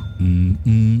it. Ooh.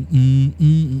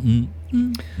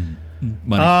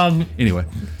 Money. Anyway,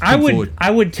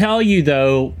 I would tell you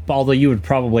though, although you would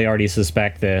probably already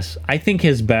suspect this, I think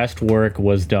his best work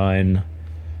was done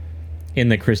in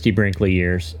the Christy Brinkley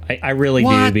years. I really do,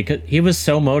 What? because he was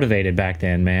so motivated back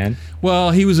then, man.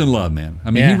 Well, he was in love, man. I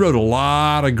mean, Yeah. he wrote a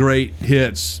lot of great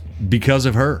hits because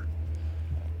of her.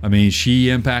 I mean, she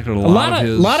impacted a lot of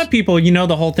his. A lot of people, you know,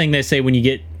 the whole thing they say when you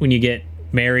get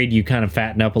married, you kind of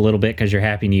fatten up a little bit because you're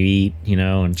happy and you eat, you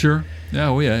know, and Sure. Yeah.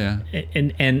 Oh yeah. Yeah.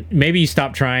 and maybe you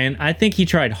stop trying. I think he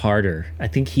tried harder. I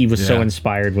think he was so Yeah.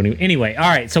 inspired when he. Anyway, all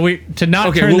right. So we to not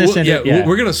Okay, turn this we're into.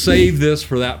 going to save this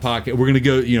for that pocket. We're going to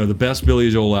go, you know, the best Billy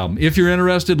Joel album. If you're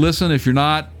interested, listen. If you're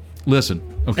not, listen.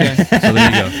 Okay, so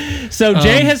there you go. So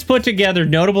Jay has put together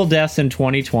notable deaths in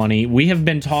 2020. We have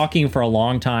been talking for a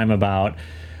long time about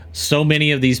so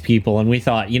many of these people, and we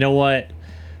thought, you know what?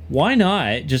 Why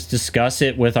not just discuss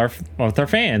it with our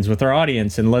fans, with our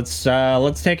audience, and let's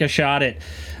take a shot at.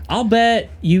 I'll bet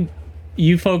you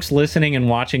folks listening and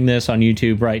watching this on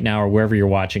YouTube right now or wherever you're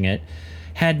watching it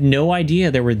had no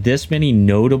idea there were this many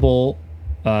notable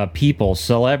people,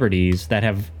 celebrities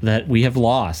that we have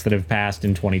lost, that have passed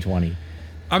in 2020.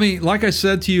 I mean, like I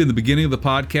said to you in the beginning of the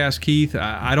podcast, Keith,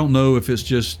 I don't know if it's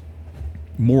just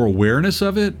more awareness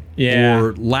of it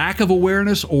or lack of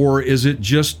awareness, or is it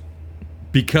just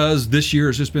because this year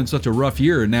has just been such a rough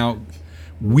year. Now,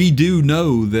 we do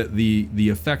know that the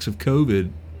effects of COVID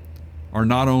are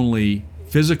not only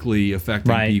physically affecting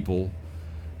Right. people,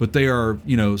 but they are,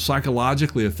 you know,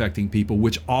 psychologically affecting people,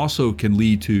 which also can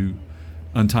lead to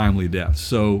untimely deaths.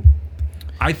 So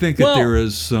I think that Well- there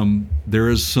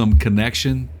is some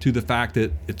connection to the fact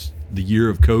that it's the year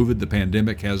of COVID. The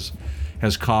pandemic has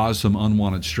caused some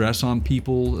unwanted stress on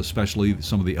people, especially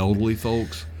some of the elderly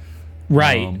folks.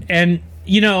 Right. And,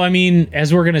 you know, I mean,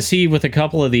 as we're going to see with a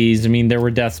couple of these, I mean, there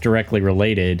were deaths directly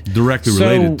related. Directly So-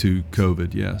 related to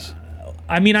COVID, yes.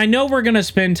 I mean, I know we're going to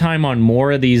spend time on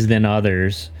more of these than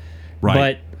others. Right.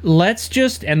 But let's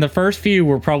just, and the first few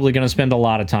we're probably going to spend a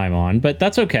lot of time on, but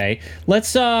that's okay.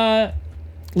 Let's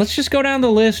just go down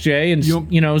the list, Jay, and, You-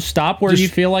 you know, stop where just- you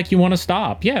feel like you want to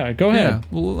stop. Yeah, go ahead. Yeah,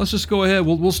 well, let's just go ahead.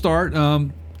 We'll start.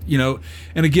 You know,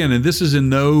 and again, and this is in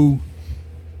no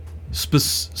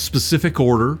specific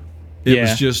order. It Yeah.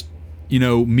 was just, you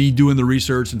know, me doing the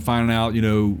research and finding out,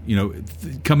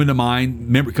 coming to my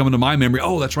memory.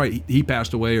 Oh, that's right, he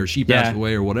passed away, or she passed Yeah.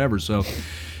 away, or whatever. So,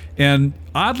 and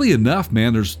oddly enough,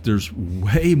 man, there's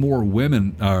way more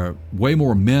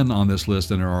men on this list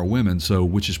than there are women. So,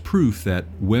 which is proof that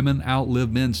women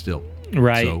outlive men still.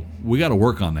 Right. So we got to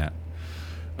work on that.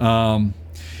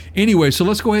 Anyway, so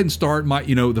let's go ahead and start.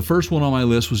 The first one on my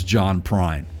list was John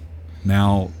Prine.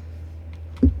 Now,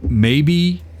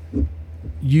 maybe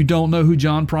you don't know who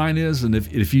John Prine is, and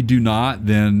if you do not,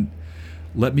 then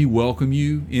let me welcome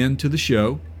you into the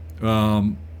show.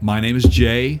 My name is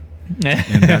Jay,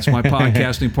 and that's my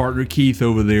podcasting partner Keith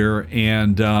over there.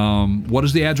 And what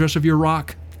is the address of your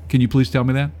rock? Can you please tell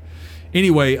me that?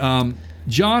 Anyway,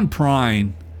 John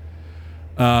Prine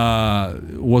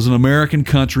was an American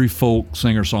country folk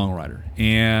singer-songwriter,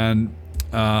 and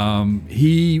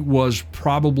he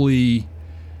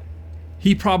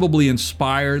probably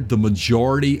inspired the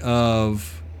majority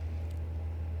of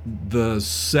the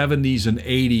 70s and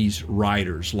 80s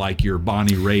writers, like your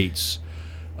Bonnie Raitt's,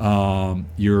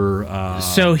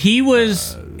 So he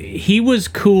was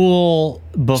cool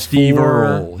before Steve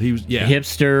Earle. He was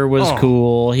hipster was Oh.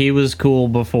 cool. He was cool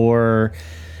before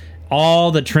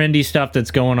all the trendy stuff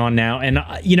that's going on now. And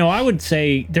I would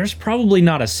say there's probably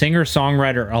not a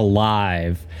singer-songwriter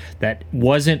alive that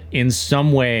wasn't in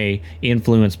some way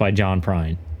influenced by John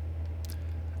Prine.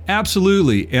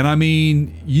 Absolutely. And I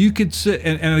mean, you could sit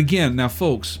and again, now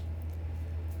folks,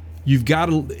 you've got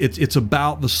to it's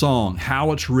about the song,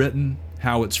 how it's written,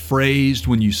 how it's phrased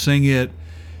when you sing it.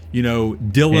 You know,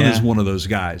 Dylan is one of those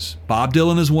guys. Bob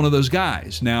Dylan is one of those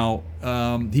guys. Now,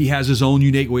 he has his own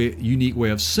unique way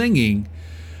of singing.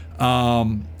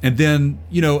 And then,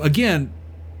 you know, again,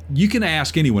 you can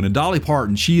ask anyone. And Dolly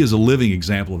Parton, she is a living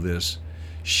example of this.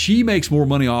 She makes more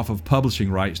money off of publishing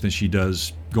rights than she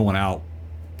does going out.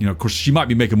 You know, of course, she might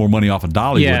be making more money off of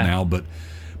Dollywood now,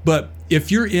 but if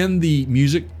you're in the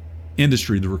music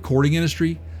industry, the recording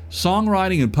industry,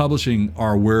 songwriting and publishing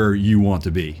are where you want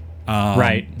to be.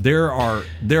 Right. There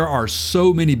are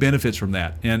so many benefits from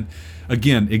that. And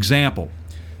again, example,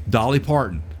 Dolly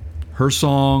Parton, her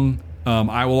song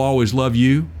 "I Will Always Love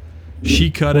You,"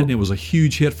 she cut it, and it was a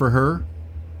huge hit for her.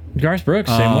 Garth Brooks,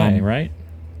 same way, right?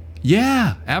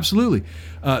 Yeah, absolutely.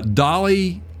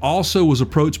 Dolly also was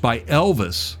approached by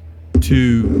Elvis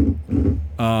to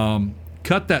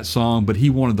cut that song, but he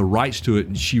wanted the rights to it,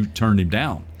 and she turned him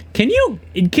down. Can you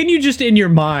just in your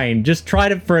mind just try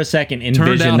to for a second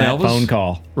envision that Elvis? Phone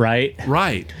call, right?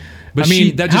 Right. But I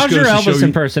mean, that just how's goes your to Elvis show you,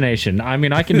 impersonation? I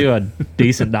mean, I can do a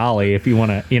decent Dolly if you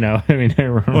want to, you know. I mean, hey,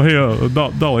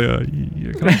 Dolly,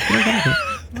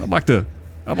 I'd like to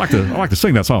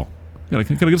sing that song. Can I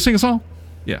get to sing a song?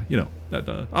 Yeah, you know that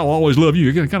 "I'll Always Love You."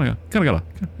 You kind of gotta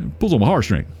pulls on my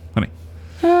heartstring, honey.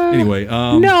 Anyway,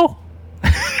 no.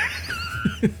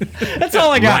 That's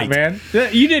all I got, man.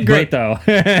 You did great, though. Is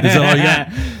that all you got?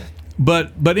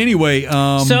 But anyway,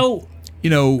 so you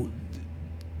know,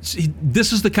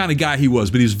 this is the kind of guy he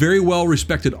was. But he's a very well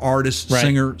respected artist,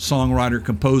 singer, songwriter,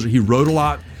 composer. He wrote a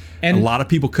lot, and a lot of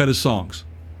people cut his songs.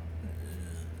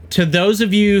 To those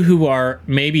of you who are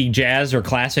maybe jazz or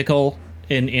classical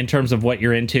in terms of what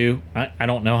you're into, I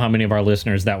don't know how many of our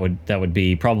listeners that would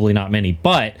be. Probably not many.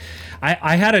 But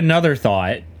I had another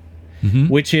thought. Mm-hmm.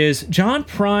 Which is John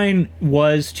Prine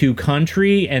was to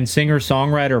country and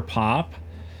singer-songwriter pop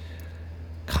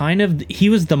kind of, he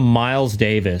was the Miles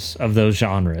Davis of those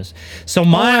genres. So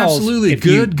Miles, absolutely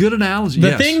good analogy.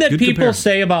 The thing that people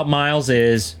say about Miles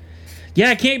is,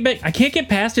 I can't get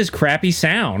past his crappy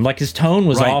sound. Like his tone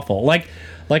was awful. Like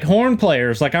horn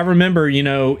players. Like I remember, you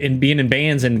know, in being in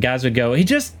bands and guys would go, he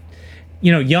just,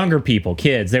 you know, younger people,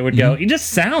 kids, they would go, he just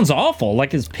sounds awful.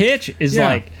 Like his pitch is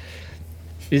like.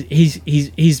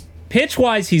 He's pitch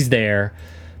wise he's there,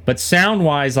 but sound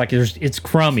wise like it's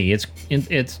crummy,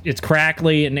 it's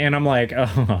crackly, and I'm like,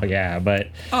 oh yeah, but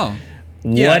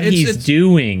what he's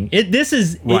doing it's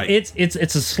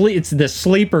the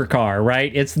sleeper car,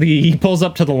 right? He pulls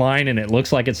up to the line and it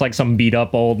looks like it's like some beat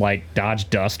up old like Dodge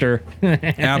Duster.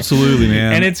 Absolutely,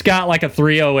 man. And it's got like a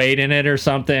 308 in it or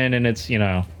something, and it's, you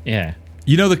know,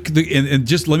 you know, and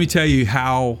just let me tell you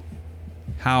how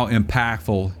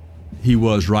impactful he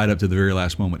was right up to the very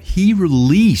last moment. He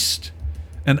released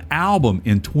an album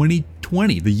in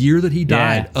 2020, the year that he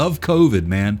died of COVID,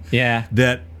 man. Yeah.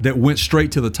 That went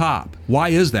straight to the top. Why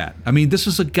is that? I mean, this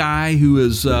is a guy who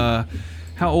is, how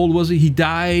old was he? He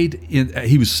died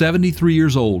he was 73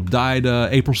 years old, died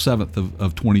April 7th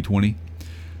of 2020.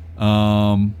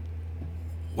 Wow,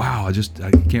 I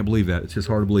can't believe that. It's just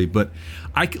hard to believe. But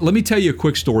let me tell you a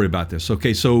quick story about this.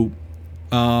 Okay, so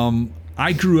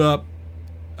I grew up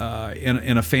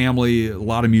in a family, a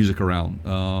lot of music around.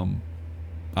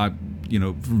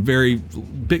 Very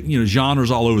big, you know,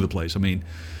 genres all over the place. I mean,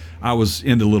 I was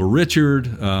into Little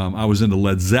Richard. I was into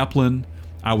Led Zeppelin.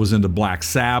 I was into Black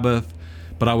Sabbath.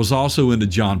 But I was also into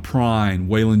John Prine,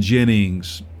 Waylon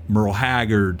Jennings, Merle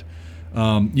Haggard.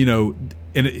 You know,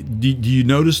 and do you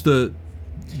notice the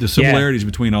similarities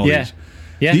between all these?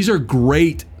 Yeah. These are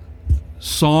great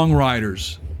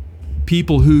songwriters,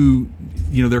 people who,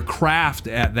 you know, their craft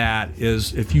at that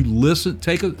is, if you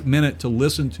take a minute to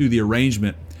listen to the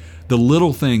arrangement, the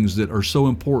little things that are so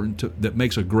important that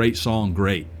makes a great song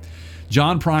great.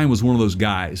 John Prine was one of those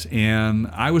guys, and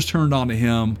I was turned on to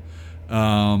him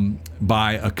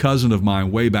by a cousin of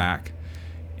mine way back,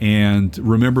 and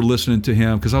remember listening to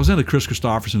him because I was into Chris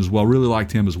Christopherson as well. Really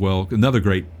liked him as well. Another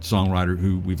great songwriter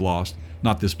who we've lost,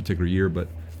 not this particular year, but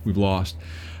we've lost.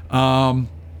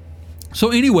 So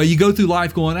anyway, you go through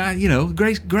life going, you know,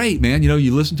 great, man. You know,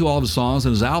 you listen to all of his songs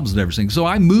and his albums and everything. So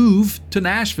I moved to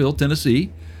Nashville,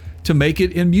 Tennessee, to make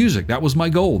it in music. That was my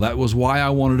goal. That was why I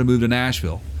wanted to move to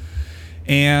Nashville.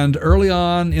 And early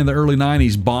on in the early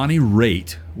 90s, Bonnie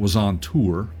Raitt was on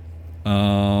tour.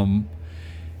 And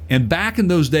back in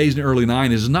those days in the early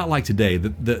 90s, it's not like today.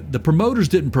 The promoters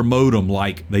didn't promote them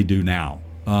like they do now.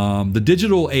 The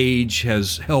digital age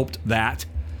has helped that.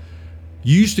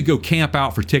 You used to go camp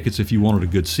out for tickets if you wanted a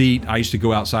good seat. I used to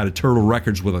go outside of Turtle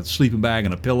Records with a sleeping bag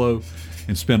and a pillow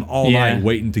and spend all night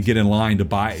waiting to get in line to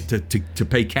buy to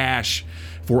pay cash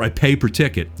for a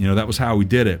pay-per-ticket. That was how we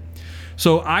did it.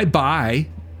 So I buy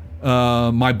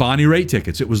my Bonnie Raitt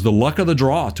tickets. It was the Luck of the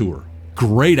Draw tour.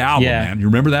 Great album, man. You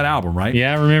remember that album, right?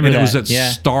 Yeah, I remember that. And it was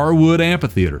at Starwood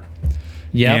Amphitheater.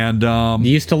 Yeah. And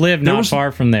you used to live not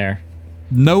far from there.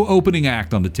 No opening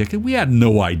act on the ticket. We had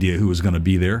no idea who was going to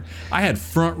be there. I had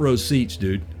front row seats,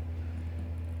 dude.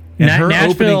 And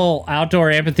Nashville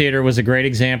Outdoor Amphitheater was a great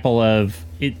example of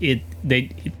it.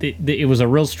 It was a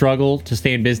real struggle to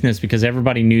stay in business because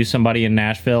everybody knew somebody in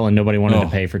Nashville and nobody wanted to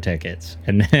pay for tickets.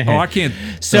 And I can't.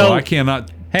 So I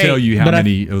cannot tell you how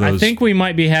many of those. I think we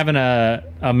might be having a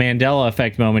Mandela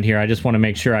effect moment here. I just want to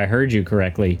make sure I heard you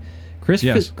correctly. Chris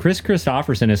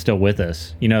Christopherson is still with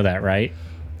us. You know that, right?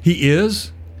 He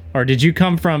is. Or did you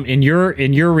come from in your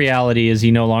reality? Is he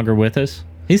no longer with us?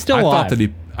 He's still alive.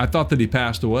 I thought that he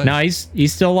passed away. No,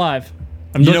 he's still alive.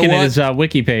 I'm looking at his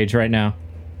wiki page right now.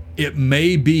 It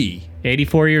may be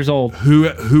 84 years old.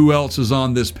 Who else is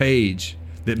on this page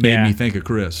that made me think of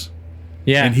Chris?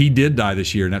 Yeah, and he did die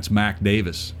this year, and that's Mac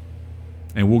Davis.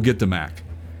 And we'll get to Mac.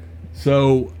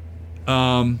 So,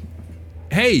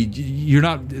 hey, you're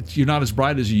not as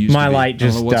bright as you used to be. My light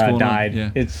just died.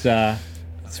 Yeah. It's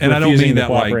and I don't mean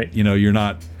that like you're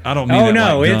not. I don't mean that. Oh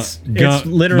no, like it's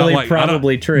literally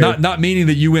probably true. Not meaning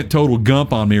that you went total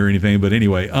Gump on me or anything, but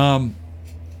anyway.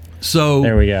 So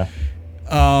there we go.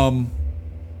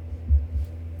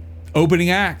 Opening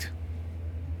act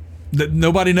that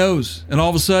nobody knows, and all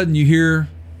of a sudden you hear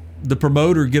the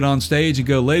promoter get on stage and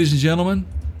go, "Ladies and gentlemen,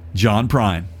 John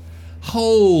Prine."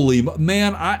 Holy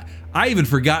man, I even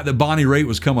forgot that Bonnie Raitt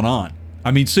was coming on.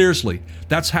 I mean, seriously,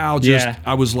 that's how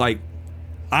I was like,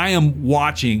 I am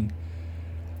watching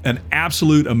an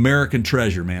absolute American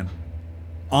treasure, man,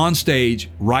 on stage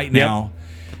right now.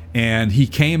 And he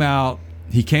came out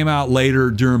later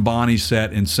during Bonnie's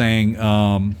set and sang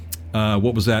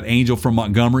what was that, Angel from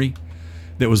Montgomery,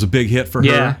 that was a big hit for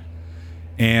her.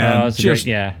 And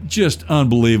just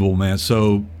unbelievable, man.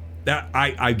 So that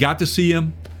I got to see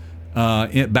him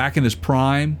back in his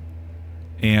prime,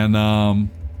 and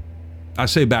I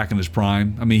say back in his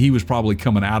prime. I mean, he was probably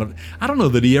coming out of. I don't know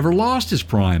that he ever lost his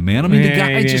prime, man. I mean, the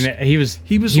guy he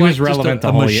was relevant.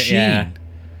 A machine.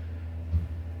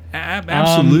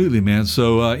 Absolutely, man.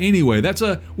 So anyway,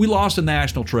 we lost a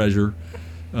national treasure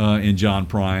in John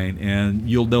Prine, and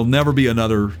there'll never be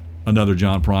another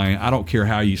John Prine. I don't care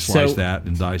how you slice that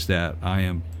and dice that. I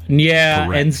am. Yeah,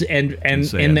 and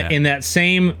in that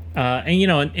same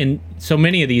and so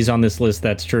many of these on this list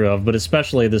that's true of, but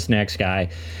especially this next guy,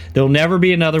 there'll never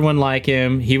be another one like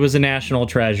him. He was a national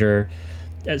treasure,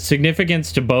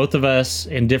 significance to both of us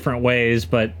in different ways,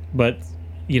 but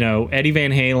Eddie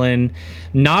Van Halen,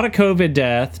 not a COVID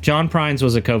death. John Prine's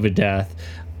was a COVID death.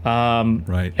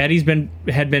 Right. Eddie's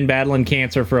had been battling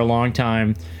cancer for a long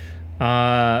time,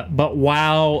 but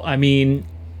wow, I mean.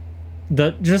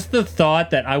 The thought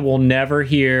that I will never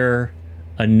hear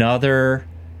another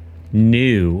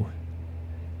new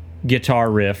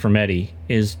guitar riff from Eddie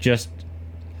is just,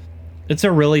 it's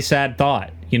a really sad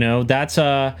thought. That's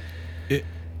it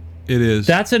is.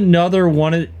 That's another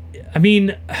one. I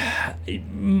mean,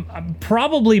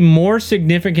 probably more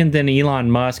significant than Elon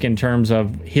Musk in terms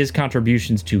of his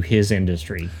contributions to his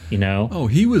industry. Oh,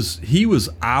 he was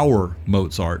our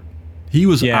Mozart. He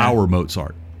was our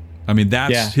Mozart. I mean,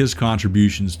 that's his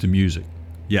contributions to music.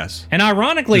 Yes. And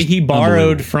ironically, he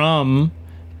borrowed from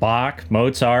Bach,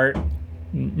 Mozart,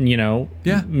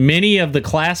 many of the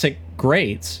classic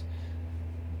greats.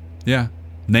 Yeah.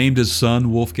 Named his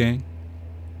son Wolfgang.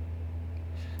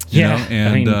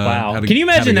 Wow. Can you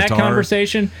imagine that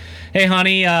conversation? Hey,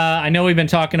 honey, I know we've been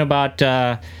talking about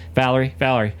Valerie.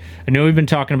 I know we've been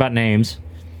talking about names.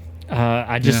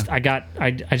 I just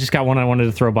got one I wanted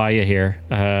to throw by you here.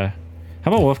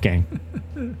 How about Wolfgang?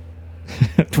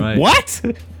 Right. What?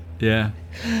 Yeah.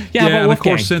 Yeah, and Wolfgang. Of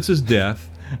course, since his death.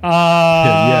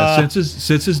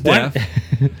 Since his death.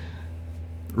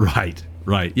 Right.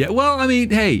 Yeah. Well, I mean,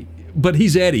 hey, but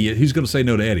he's Eddie. Who's going to say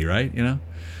no to Eddie, right?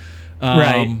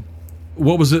 Right.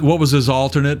 What was it? What was his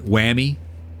alternate? Whammy.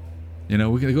 We're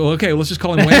going to go. Okay, let's just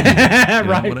call him Whammy.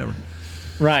 Right. Whatever.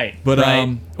 Right.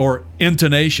 But or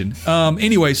intonation.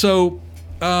 Anyway, so.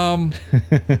 Eddie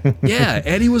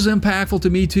was impactful to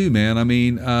me too, man. I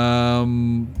mean,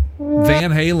 Van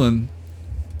Halen,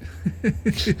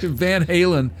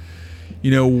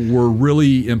 were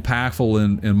really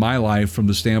impactful in my life from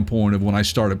the standpoint of when I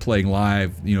started playing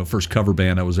live. First cover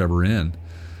band I was ever in.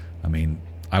 I mean,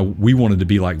 we wanted to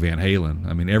be like Van Halen.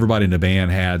 I mean, everybody in the band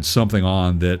had something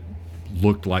on that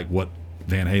looked like what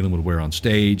Van Halen would wear on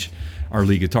stage. our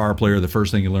lead guitar player, the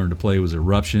first thing he learned to play was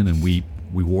Eruption, and we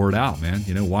wore it out, man.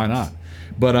 Why not?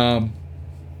 But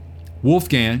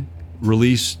Wolfgang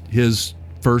released his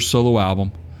first solo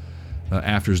album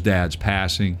after his dad's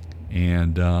passing,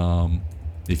 and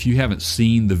if you haven't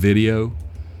seen the video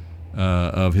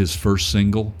of his first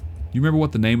single, you remember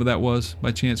what the name of that was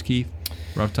by chance, Keith?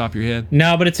 Right off the top of your head?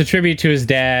 No, but it's a tribute to his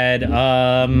dad.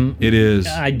 It is.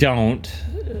 I don't.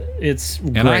 It's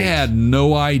great. And I had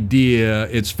no idea.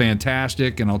 It's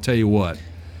fantastic, and I'll tell you what.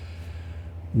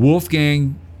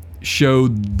 Wolfgang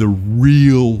showed the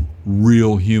real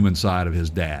human side of his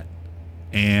dad.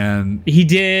 And he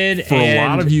did. For a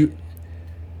lot of you,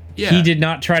 yeah. He did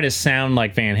not try to sound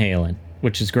like Van Halen,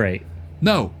 which is great.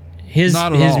 No, his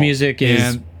not at all. Music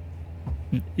is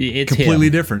it's completely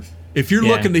him. Different. If you're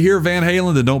looking to hear Van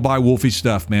Halen, then don't buy Wolfie's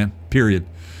stuff, man. Period.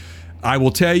 I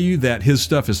will tell you that his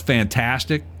stuff is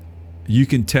fantastic. You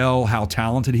can tell how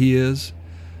talented he is.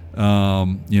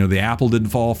 The apple didn't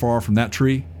fall far from that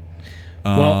tree.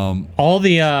 Well, all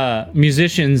the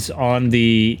musicians on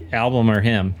the album are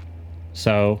him.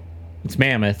 So it's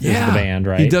Mammoth is the band,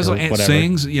 right? He does and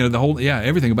sings, the whole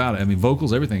everything about it. I mean,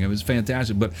 vocals, everything. It was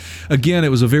fantastic. But again, it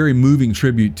was a very moving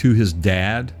tribute to his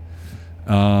dad.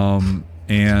 And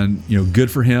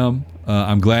good for him.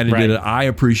 I'm glad he did it. I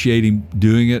appreciate him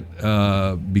doing it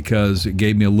because it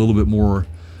gave me a little bit more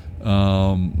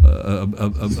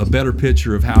a better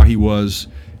picture of how he was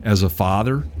as a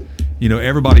father.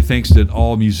 Everybody thinks that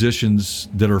all musicians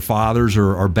that are fathers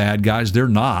are bad guys. They're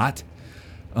not.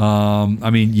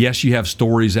 Yes, you have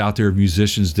stories out there of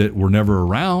musicians that were never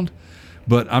around,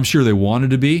 but I'm sure they wanted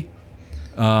to be.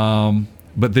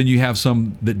 But then you have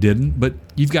some that didn't. But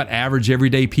you've got average,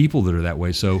 everyday people that are that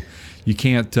way. So you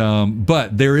can't.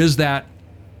 But there is that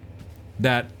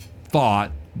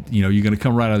thought. You're going to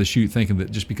come right out of the chute thinking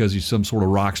that just because he's some sort of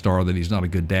rock star that he's not a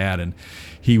good dad. And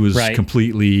he was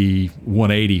completely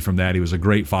 180 from that. He was a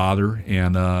great father.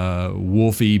 And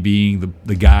Wolfie, being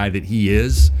the guy that he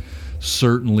is,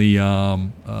 certainly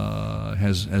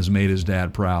has made his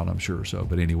dad proud, I'm sure. So,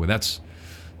 but anyway, it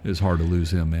was hard to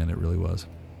lose him, man. It really was.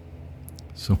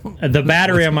 So the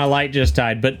battery on my light just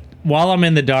died, but while I'm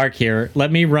in the dark here,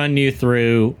 let me run you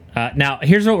through. Now,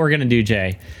 here's what we're going to do,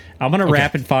 Jay. I'm going to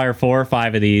rapid fire 4 or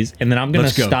 5 of these, and then I'm going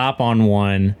to stop on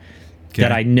one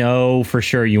that I know for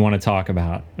sure you want to talk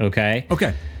about, okay?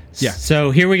 Okay. Yeah.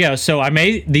 So here we go. So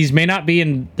these may not be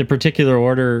in the particular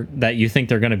order that you think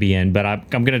they're going to be in, but I'm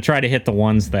going to try to hit the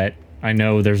ones that I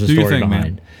know there's a story behind.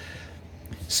 Man.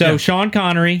 So Sean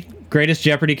Connery, greatest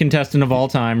Jeopardy contestant of all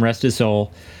time, rest his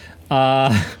soul.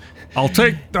 I'll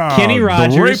take Kenny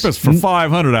Rogers, the rapist for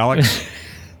 $500, Alex.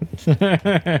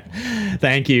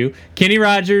 Thank you. Kenny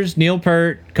Rogers, Neil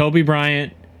Peart, Kobe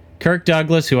Bryant, Kirk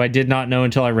Douglas, who I did not know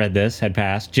until I read this, had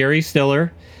passed. Jerry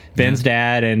Stiller, Ben's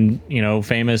dad, and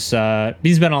famous.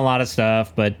 He's been on a lot of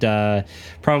stuff, but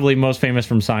probably most famous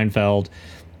from Seinfeld.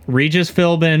 Regis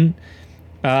Philbin,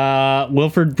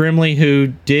 Wilford Brimley, who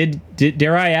did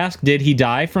dare I ask, did he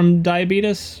die from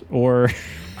diabetes or?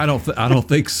 I don't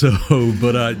think so,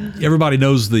 but everybody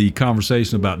knows the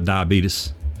conversation about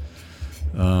diabetes.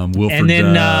 Wilford, and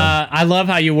then I love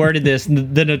how you worded this.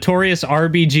 The notorious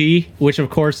RBG, which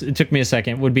of course it took me a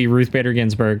second, would be Ruth Bader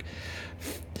Ginsburg.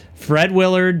 Fred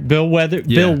Willard, Bill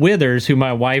Withers, who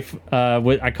my wife,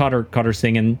 I caught her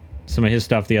singing some of his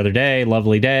stuff the other day.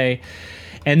 Lovely day.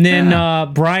 And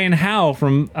then Brian Howe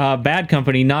from Bad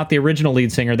Company, not the original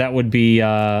lead singer. That would be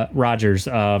Rogers.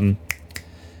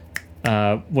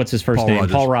 What's his first name?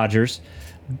 Rogers. Paul Rogers.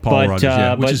 Paul Rogers,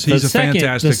 yeah. He's a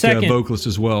fantastic vocalist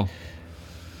as well.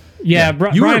 Yeah,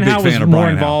 Brian Howe was more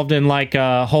involved in like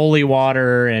Holy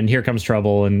Water and Here Comes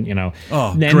Trouble, and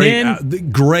Oh,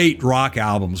 and great rock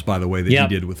albums, by the way, that he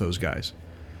did with those guys.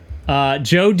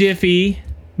 Joe Diffie,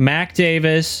 Mac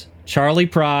Davis, Charlie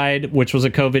Pride, which was a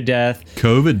COVID death.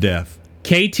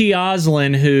 Katie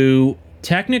Oslin, who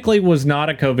technically was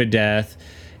not a COVID death.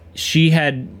 She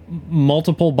had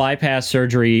multiple bypass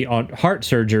surgery on heart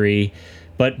surgery,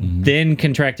 but then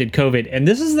contracted COVID. And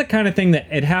this is the kind of thing that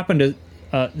it happened to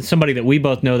somebody that we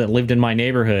both know that lived in my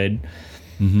neighborhood.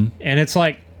 And it's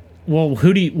like, well,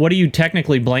 what do you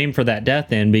technically blame for that death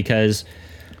then? Because,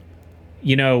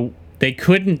 they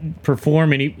couldn't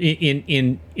perform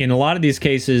in a lot of these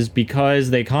cases because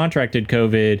they contracted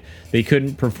COVID. They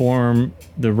couldn't perform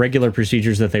the regular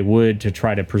procedures that they would to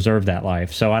try to preserve that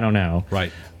life. So I don't know.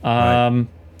 Right.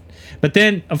 But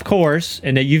then, of course,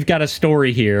 and you've got a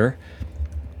story here,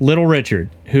 Little Richard,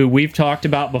 who we've talked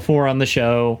about before on the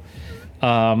show.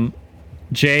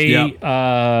 Jay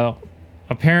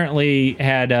apparently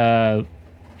had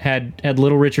had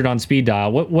Little Richard on speed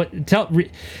dial. What?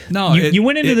 No, you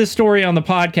went into this story on the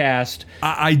podcast.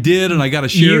 I did, and I got to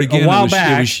share it again. A while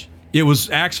back. It was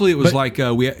like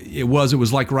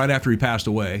right after he passed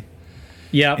away.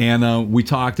 Yeah, and we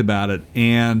talked about it,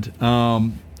 and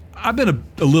I've been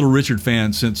a Little Richard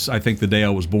fan since I think the day I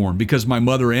was born, because my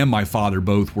mother and my father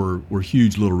both were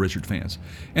huge Little Richard fans.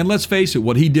 And let's face it,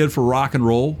 what he did for rock and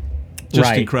roll,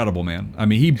 just incredible, man. I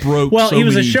mean, he broke. Well, he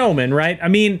was a showman, right? I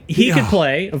mean, he could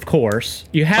play, of course.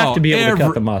 You have to be able to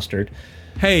cut the mustard.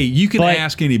 Hey, you can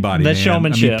ask anybody. The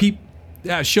showmanship. I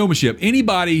mean, showmanship.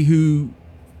 Anybody who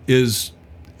is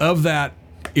of that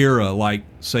era, like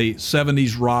say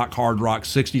 70s rock, hard rock,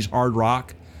 60s hard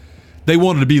rock, they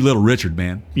wanted to be Little Richard,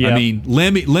 man. Yep. I mean,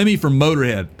 Lemmy from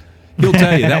Motorhead, he'll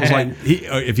tell you that was like,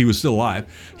 if he was still alive,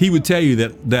 he would tell you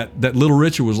that Little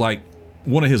Richard was like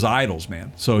one of his idols,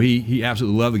 man. So he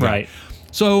absolutely loved the guy. Right.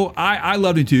 So I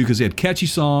loved him too, because he had catchy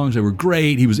songs. They were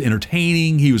great. He was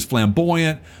entertaining. He was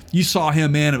flamboyant. You saw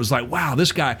him, man. It was like, wow,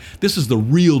 this is the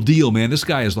real deal, man. This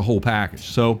guy is the whole package.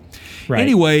 So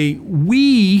anyway,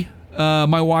 we,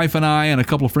 my wife and I and a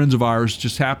couple of friends of ours,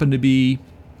 just happened to be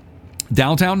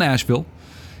downtown Nashville,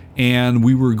 and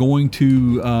we were going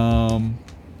to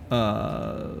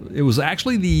it was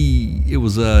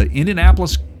a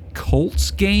Indianapolis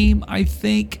Colts game, I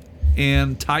think,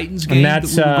 and Titans game. And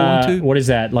that's that we were going to. What is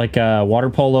that, like water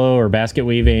polo or basket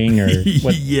weaving or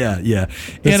what? yeah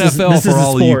NFL for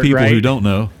all sport, of you people right? who don't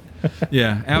know.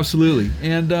 Yeah, absolutely.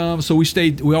 And so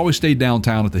we always stayed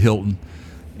downtown at the Hilton,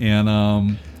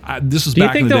 and this is do you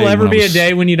back think in the there'll day ever when be a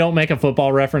day when you don't make a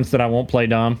football reference that I won't play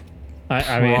dumb?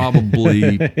 I mean,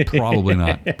 probably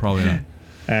not. All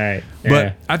right.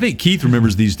 But I think Keith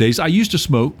remembers these days. I used to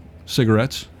smoke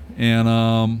cigarettes,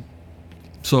 and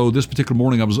so this particular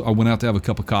morning I went out to have a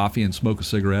cup of coffee and smoke a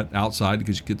cigarette outside,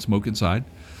 because you could smoke inside.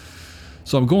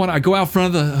 So I go out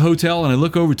front of the hotel and I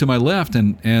look over to my left,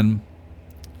 and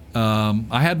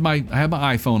I had my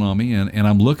iPhone on me, and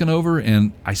I'm looking over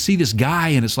and I see this guy,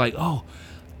 and it's like, oh,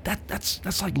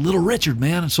 that's like Little Richard,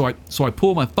 man. And so I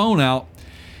pull my phone out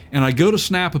and I go to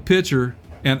snap a picture,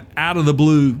 and out of the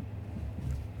blue,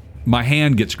 my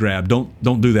hand gets grabbed.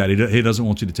 Don't do that. He doesn't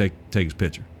want you to take his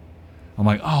picture. I'm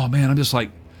like, oh man, I'm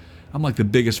like the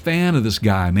biggest fan of this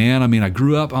guy, man. I mean, I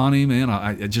grew up on him, man.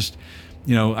 I just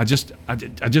want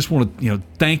to,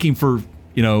 thank him for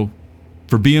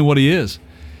being what he is.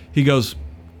 He goes,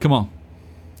 come on.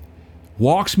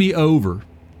 Walks me over.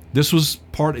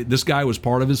 This guy was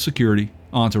part of his security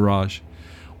entourage.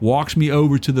 Walks me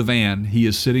over to the van. He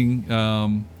is sitting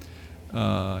in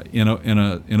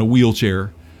a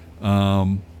wheelchair,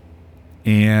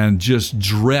 and just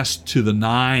dressed to the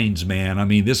nines, man. I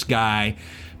mean, this guy,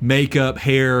 makeup,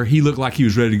 hair, he looked like he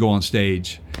was ready to go on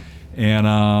stage.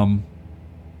 And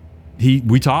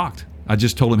we talked. I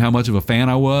just told him how much of a fan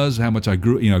I was, how much I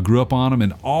grew up on him,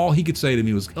 and all he could say to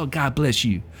me was, "Oh, God bless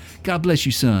you,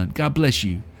 son, God bless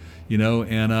you,"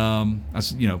 And I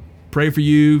said, pray for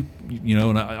you,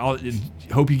 and I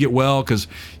hope you get well, because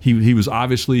he was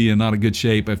obviously in not a good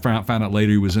shape. I found out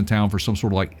later he was in town for some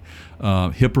sort of like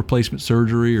hip replacement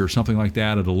surgery or something like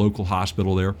that at a local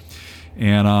hospital there,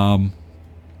 and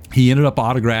he ended up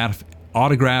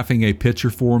autographing a picture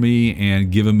for me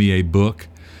and giving me a book,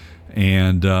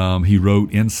 and he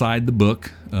wrote inside the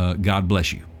book, "God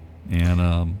bless you,"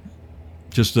 and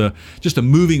just a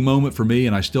moving moment for me,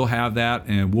 and I still have that,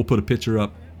 and we'll put a picture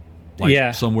up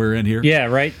somewhere in here. Yeah,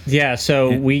 right. Yeah,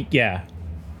 so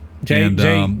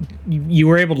Jay, you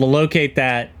were able to locate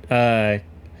that. I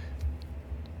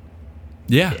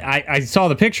saw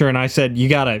the picture and I said, you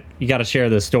gotta share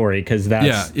this story, because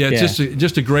that's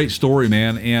just a great story,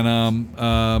 man. And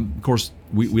of course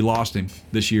we lost him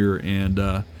this year,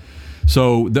 and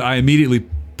so I immediately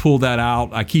pulled that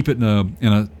out. I keep it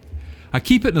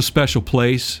in a special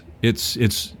place.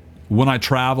 It's when I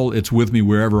travel, it's with me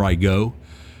wherever I go.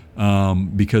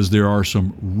 Because there are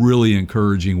some really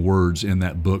encouraging words in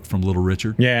that book from Little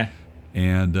Richard. Yeah.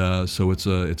 And so it's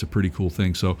a pretty cool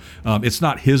thing. So it's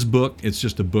not his book; it's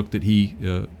just a book that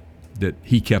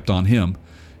he kept on him,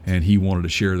 and he wanted to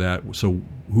share that. So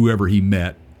whoever he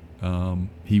met,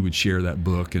 he would share that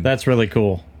book. And that's really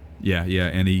cool. Yeah,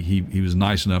 and he was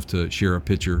nice enough to share a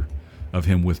picture of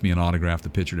him with me and autograph the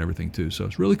picture and everything too. So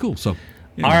it's really cool. So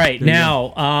all right,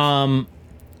 now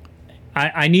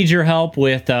I need your help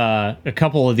with a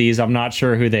couple of these. I'm not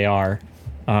sure who they are.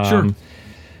 Sure.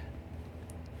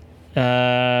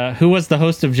 Who was the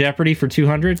host of Jeopardy for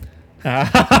 200? You see what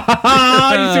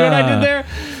I did there?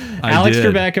 Alex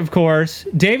Trebek, of course.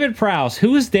 David Prowse.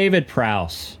 Who is David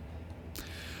Prowse?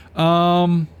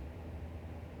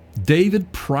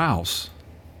 David Prowse.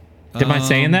 Am I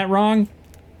saying that wrong?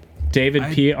 David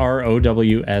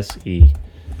Prowse.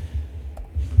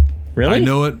 Really? I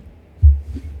know it.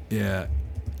 Yeah.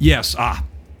 Yes.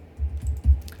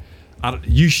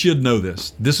 You should know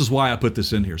this. This is why I put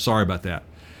this in here. Sorry about that.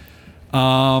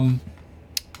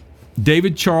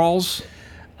 David Charles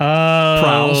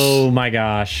Prowse. Oh my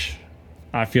gosh.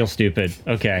 I feel stupid.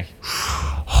 Okay.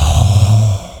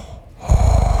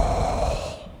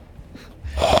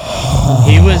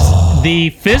 He was the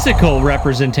physical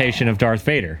representation of Darth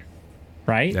Vader,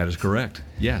 right? That is correct.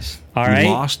 Yes. All He right.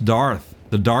 lost Darth,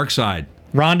 the dark side.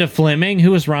 Rhonda Fleming.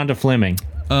 Who was Rhonda Fleming?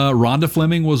 Rhonda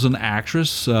Fleming was an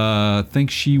actress. I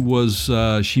think she was.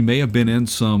 She may have been in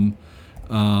some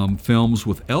films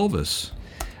with Elvis.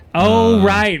 Oh,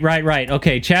 right.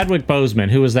 Okay, Chadwick Boseman.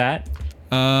 Who was that?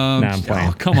 I'm playing.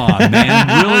 Oh, come on,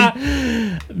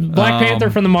 man! Really? Black Panther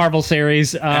from the Marvel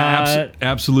series.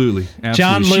 Absolutely.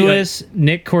 John She- Lewis,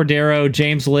 Nick Cordero,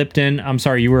 James Lipton. I'm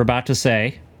sorry, you were about to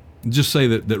say. just say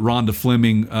that Rhonda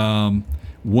Fleming,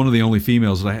 one of the only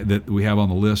females that we have on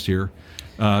the list here,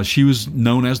 she was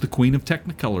known as the Queen of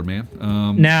Technicolor, man.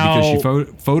 Now- because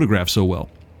she photographed so well.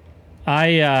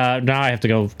 Now I have to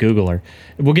go Google her.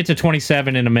 We'll get to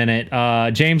 27 in a minute.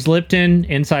 James Lipton,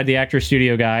 Inside the Actor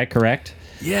Studio guy, correct?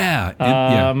 Yeah,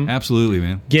 absolutely,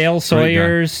 man. Gail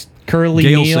Sawyers, Curly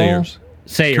Gail Neal.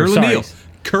 Sayers. Curly Curly Neal. Neal.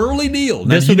 Curly Neal.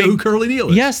 Now, This do you would know be- who Curly Neal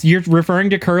is? Yes, you're referring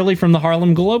to Curly from the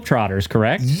Harlem Globetrotters,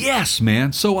 correct? Yes,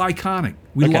 man. So iconic.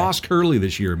 We Okay. lost Curly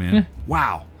this year, man.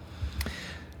 Wow.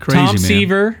 Crazy, Tom man.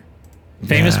 Seaver,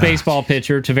 famous Yeah. baseball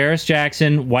pitcher. Tavares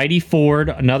Jackson, Whitey Ford,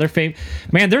 another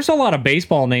man. There's a lot of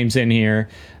baseball names in here.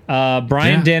 Brian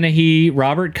Yeah. Dennehy,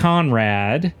 Robert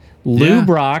Conrad, Lou Yeah.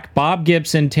 Brock, Bob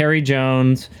Gibson, Terry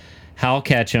Jones, Hal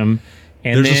Ketchum.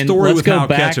 And There's then a story let's with go Hal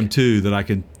back. Ketchum, too, that I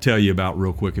can tell you about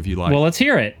real quick if you like. Well, let's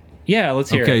hear it. Yeah,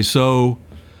 let's hear Okay, it. so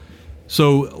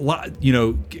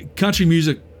country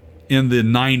music in the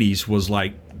 '90s was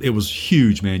like, it was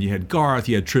huge, man. You had Garth,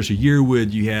 you had Trisha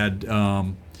Yearwood, you had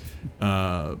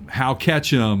Hal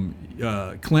Ketchum,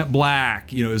 Clint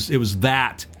Black. It was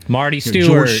that. Marty Stewart,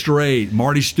 George Strait,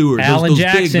 Marty Stewart, Alan those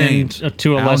Jackson, big names.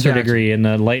 to a Alan lesser Jackson. degree in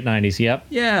the late 90s. Yep.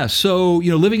 Yeah, so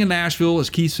living in Nashville, as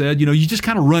Keith said, you just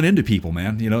kind of run into people,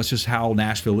 man. It's just how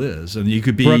Nashville is, and you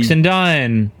could be Brooks and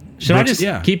Dunn. Should I Brooks- just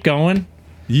yeah. keep going?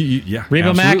 yeah, Reba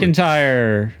absolutely.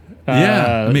 McEntire.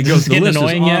 Yeah, I mean, is this the getting list is on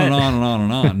annoying yet? and on and on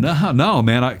and on. No,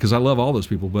 man, because I love all those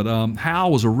people. But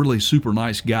Hal was a really super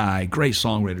nice guy, great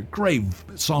songwriter, great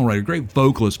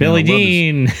vocalist. man. Billy I love his-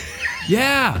 Dean.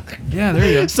 Yeah, there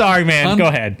you go. Sorry, man. Go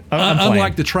ahead. I'm playing.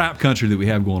 Unlike the trap country that we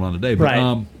have going on today, but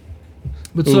Right.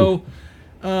 so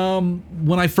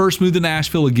when I first moved to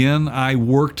Nashville again, I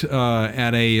worked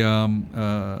at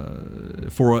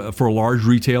for a large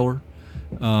retailer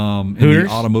in Hooters? the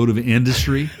automotive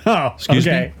industry. Oh, Excuse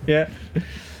me? okay. Yeah.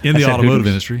 In the said automotive Hooters.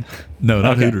 industry. No,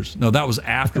 not Okay. Hooters. No, that was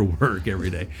after work every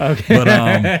day.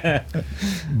 Okay.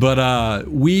 But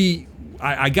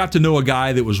I got to know a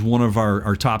guy that was one of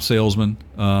our top salesmen,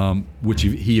 which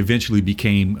he eventually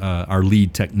became our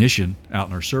lead technician out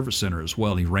in our service center as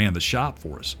well. He ran the shop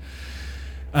for us.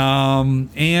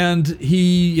 And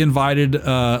he invited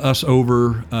us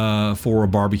over for a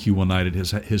barbecue one night at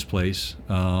his place.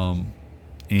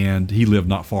 And he lived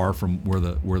not far from where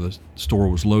the store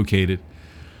was located.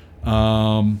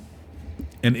 And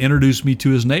introduced me to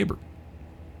his neighbor.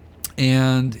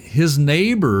 And his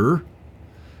neighbor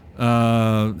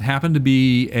happened to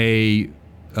be a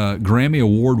Grammy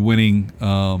Award-winning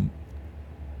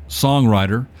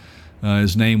songwriter.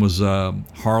 His name was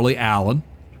Harley Allen,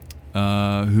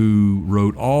 who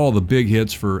wrote all the big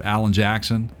hits for Alan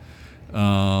Jackson.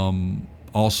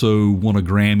 Also won a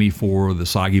Grammy for the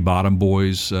Soggy Bottom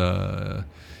Boys.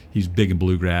 He's big in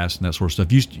bluegrass and that sort of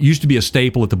stuff. Used to be a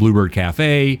staple at the Bluebird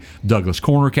Cafe, Douglas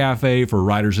Corner Cafe for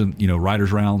writers and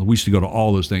writers rounds. We used to go to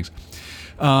all those things.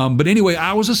 But anyway,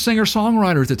 I was a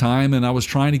singer-songwriter at the time, and I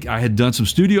was I had done some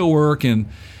studio work, and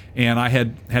I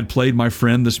had played my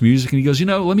friend this music, and he goes,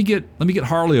 let me get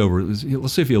Harley over.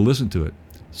 Let's see if he'll listen to it.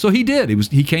 So he did.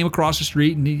 He came across the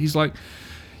street, and he's like,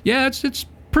 yeah, it's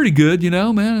pretty good,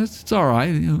 man. It's all right,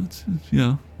 it's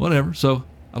whatever. So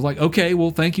I was like, okay,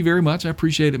 well, thank you very much. I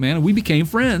appreciate it, man. And we became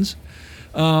friends.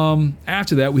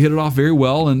 After that, we hit it off very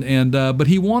well, but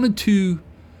he wanted to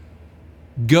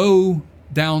go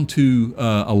down to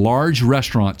a large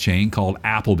restaurant chain called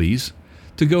Applebee's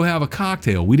to go have a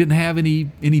cocktail. We didn't have any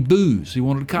booze. He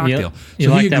wanted a cocktail. You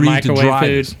So like he that agreed to microwave drive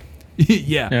food? us.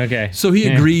 Yeah. Okay. So he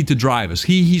Yeah. agreed to drive us.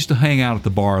 He used to hang out at the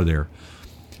bar there.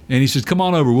 And he says, "Come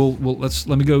on over.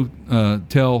 Let me go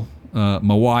tell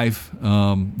my wife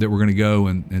that we're going to go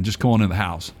and just go on in the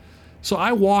house." So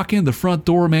I walk in the front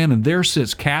door, man, and there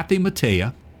sits Kathy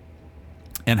Mattea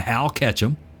and Hal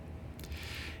Ketchum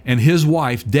and his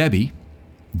wife, Debbie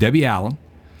Allen,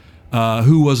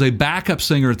 who was a backup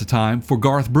singer at the time for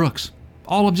Garth Brooks.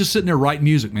 All of them just sitting there writing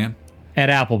music, man. At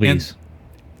Applebee's.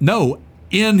 No,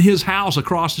 in his house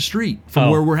across the street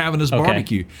from where we're having this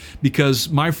barbecue, because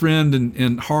my friend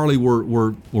and Harley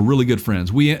were really good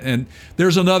friends. And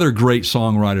there's another great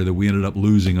songwriter that we ended up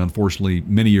losing, unfortunately,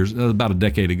 many years, about a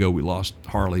decade ago. We lost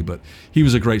Harley, but he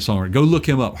was a great songwriter. Go look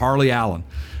him up, Harley Allen.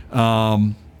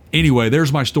 Anyway,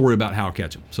 there's my story about Hal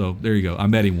Ketchum. So there you go. I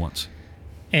met him once.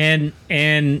 And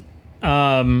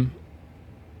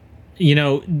you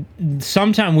know,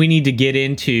 sometime we need to get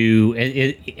into,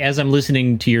 as I'm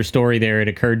listening to your story there, it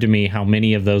occurred to me how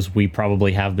many of those we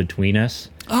probably have between us.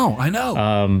 Oh, I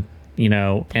know. You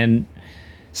know, and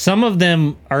some of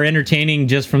them are entertaining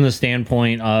just from the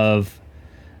standpoint of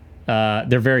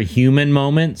they're very human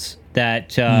moments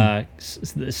that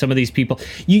some of these people,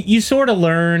 you sort of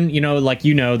learn, you know, like,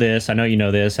 you know this, I know you know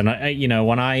this, and I you know,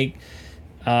 when I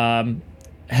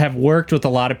have worked with a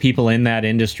lot of people in that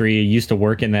industry, used to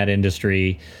work in that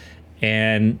industry,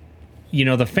 and you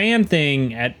know, the fan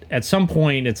thing at some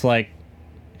point, it's like,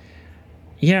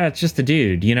 yeah, it's just a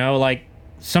dude, you know, like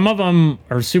some of them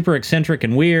are super eccentric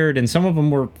and weird, and some of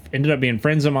them ended up being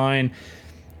friends of mine,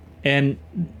 and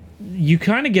you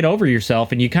kind of get over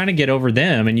yourself, and you kind of get over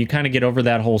them, and you kind of get over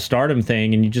that whole stardom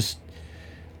thing, and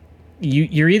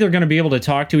you're either going to be able to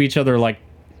talk to each other like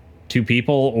two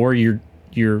people, or you're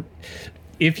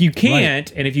if you can't,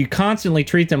 right, and if you constantly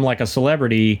treat them like a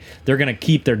celebrity, they're going to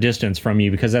keep their distance from you,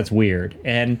 because that's weird.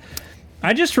 And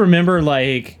I just remember,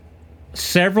 like,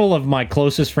 several of my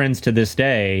closest friends to this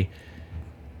day,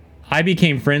 I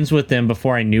became friends with them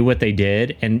before I knew what they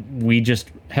did, and we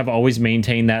just have always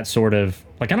maintained that sort of,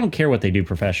 like, I don't care what they do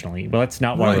professionally, but that's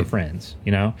not why we're friends,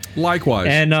 you know? Likewise.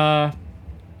 And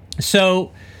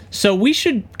so we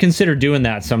should consider doing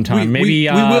that sometime. We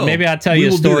will. Maybe I'll tell you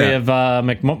a story of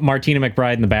Martina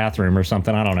McBride in the bathroom or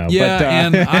something. I don't know. Yeah, but,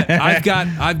 and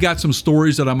I've got some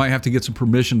stories that I might have to get some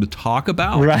permission to talk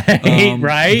about. Right,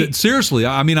 right. Seriously,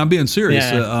 I mean, I'm being serious.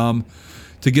 Yeah.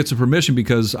 To get some permission,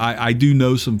 because I do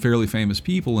know some fairly famous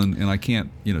people, and I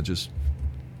can't, you know, just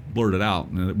blurt it out.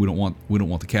 And we don't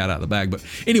want the cat out of the bag. But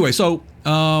anyway, so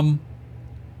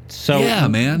yeah,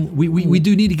 man, we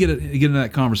do need to get in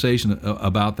that conversation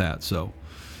about that. So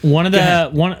one of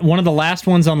the last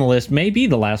ones on the list, may be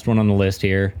the last one on the list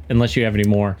here, unless you have any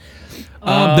more.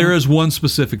 There is one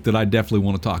specific that I definitely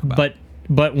want to talk about.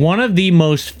 But one of the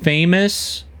most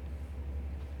famous,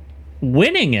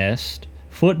 winningest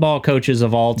football coaches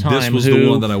of all time. This was the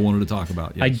one that I wanted to talk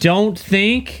about. Yes. I don't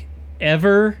think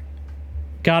ever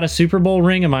got a Super Bowl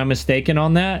ring. Am I mistaken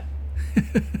on that?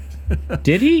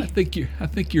 Did he? I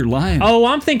think you're lying. Oh,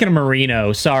 I'm thinking of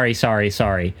Marino. Sorry.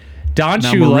 Don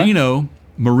now, Shula.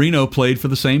 Marino played for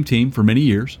the same team for many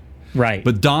years. Right.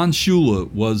 But Don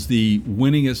Shula was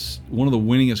one of the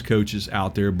winningest coaches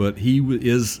out there, but he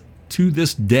is, to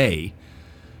this day,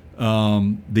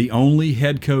 the only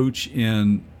head coach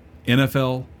in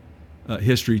NFL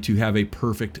history to have a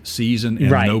perfect season, and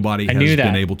nobody has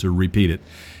been able to repeat it.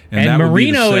 And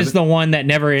Marino is the one that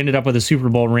never ended up with a Super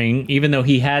Bowl ring, even though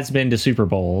he has been to Super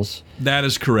Bowls. That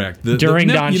is correct. During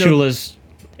Don Shula's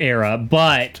era,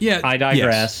 but I digress.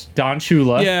 Yes. Don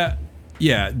Shula.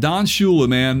 Yeah. Don Shula,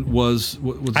 man, was just a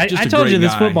great guy. I told you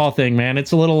this football thing, man.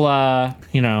 It's a little,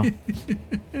 you know.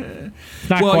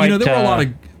 Not well, quite, you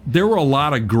know, there were a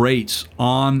lot of greats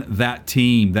on that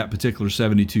team, that particular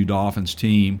 72 Dolphins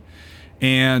team.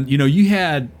 And, you know, you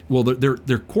had, well,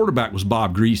 their quarterback was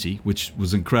Bob Greasy, which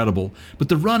was incredible. But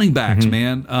the running backs,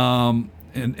 man, and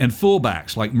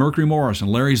fullbacks like Mercury Morris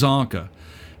and Larry Zonka.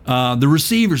 The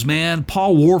receivers, man,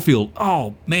 Paul Warfield.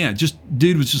 Oh, man,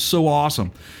 dude was just so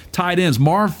awesome. Tight ends,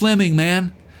 Marv Fleming,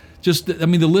 man.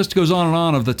 The list goes on and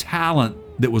on of the talent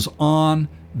that was on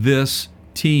this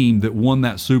team that won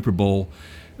that Super Bowl.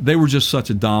 They were just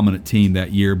such a dominant team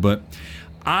that year. But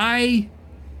I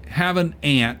have an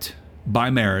aunt by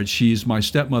marriage. She's my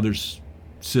stepmother's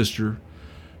sister,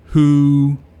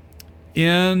 who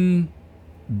in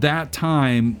that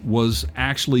time was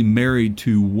actually married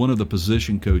to one of the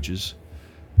position coaches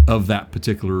of that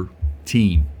particular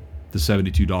team, the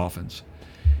 72 Dolphins.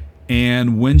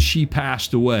 And when she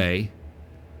passed away,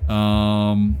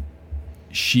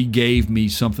 she gave me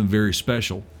something very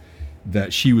special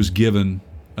that she was given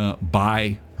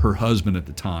by her husband at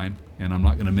the time, and I'm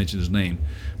not going to mention his name,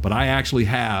 but I actually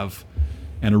have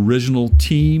an original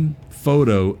team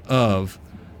photo of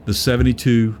the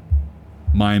 72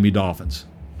 Miami Dolphins.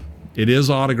 It is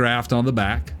autographed on the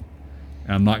back.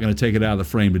 I'm not going to take it out of the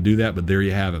frame to do that, but there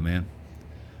you have it, man.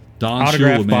 Don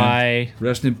autographed Shula, man.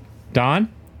 By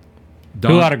Don?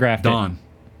 Don, Who autographed Don.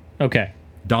 it? Okay.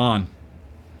 Don.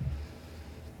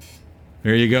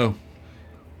 There you go.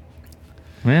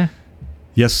 Yeah.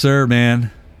 Yes, sir,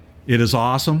 man. It is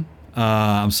awesome.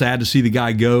 I'm sad to see the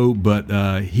guy go,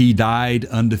 but he died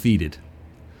undefeated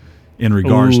in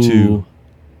regards to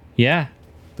yeah,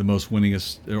 the most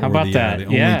winningest, or about the, that? the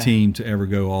only Yeah. team to ever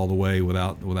go all the way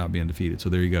without being defeated. So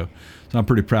there you go. So I'm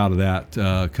pretty proud of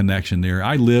that connection there.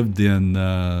 I lived in,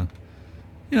 my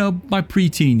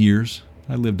preteen years.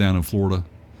 I lived down in Florida,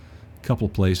 a couple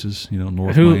of places,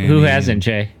 North Miami. Who hasn't,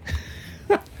 Jay?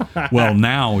 Well,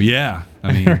 now, yeah.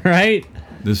 I mean, Right?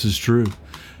 this is true.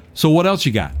 So what else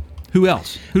you got? Who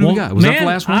else? Who do we got? Was that the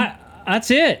last one?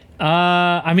 That's it.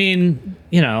 I mean,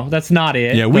 that's not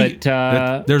it. Yeah,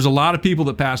 but, there's a lot of people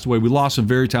that passed away. We lost some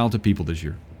very talented people this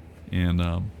year. And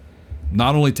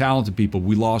not only talented people,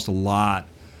 we lost a lot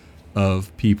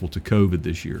of people to COVID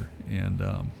this year. And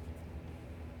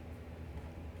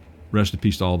rest in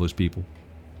peace to all those people.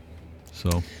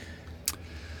 So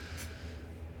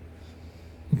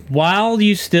while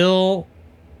it's still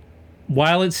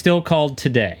called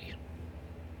today,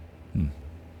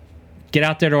 get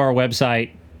out there to our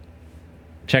website,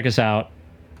 check us out.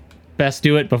 Best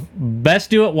do it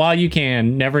while you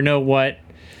can. Never know what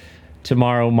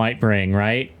tomorrow might bring,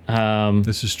 right?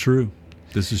 this is true.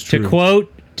 This is true.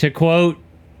 To quote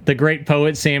the great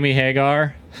poet Sammy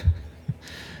Hagar,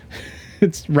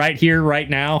 it's right here, right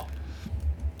now.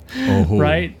 Oh,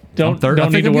 Right? Don't I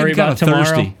need think to I'm worry getting about kinda tomorrow.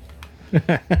 thirsty.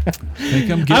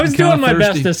 I was doing my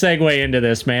best to segue into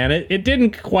this, man. It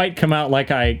didn't quite come out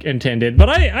like I intended, but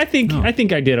I think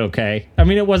I did okay. I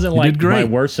mean, it wasn't like did great. my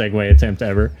worst segue attempt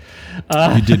ever.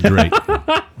 You did great.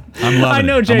 I'm loving I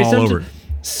know, it. Jay. I'm all over it.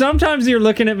 Sometimes you're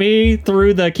looking at me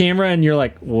through the camera and you're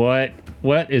like, "What?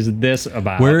 What is this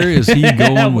about?" Where is he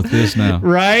going with this now?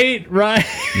 Right.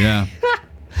 Yeah.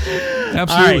 All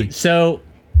Absolutely. right, so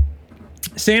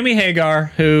Sammy Hagar,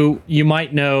 who you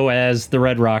might know as the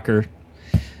Red Rocker,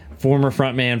 former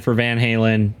frontman for Van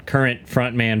Halen, current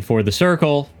frontman for The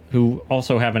Circle, who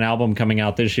also have an album coming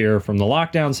out this year from the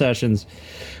Lockdown Sessions,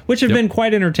 which have been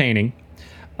quite entertaining.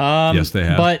 Yes, they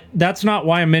have. But that's not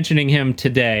why I'm mentioning him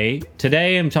today.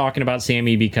 Today I'm talking about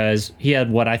Sammy because he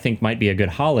had what I think might be a good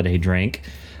holiday drink.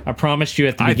 I promised you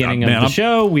at the beginning of the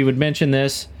show we would mention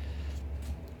this.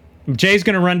 Jay's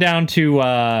going to run down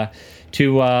to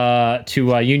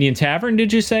Union Tavern,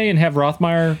 did you say, and have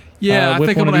Rothmeyer? Yeah, I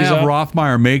think I'm going to have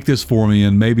Rothmeyer make this for me,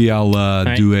 and maybe I'll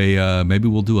maybe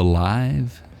we'll do a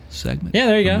live segment. Yeah,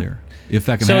 there you go. There, if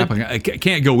that can happen. I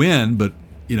can't go in, but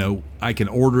I can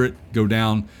order it, go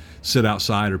down, sit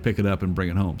outside, or pick it up and bring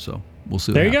it home. So we'll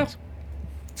see. There you go.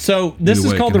 So this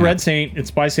is called the Red Saint.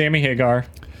 It's by Sammy Hagar.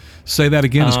 Say that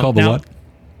again. It's called the what?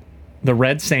 The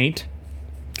Red Saint.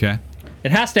 Okay.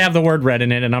 It has to have the word red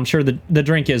in it, and I'm sure the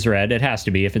drink is red. It has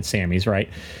to be if it's Sammy's, right?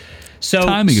 So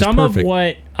some of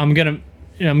what I'm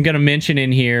gonna mention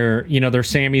in here, they're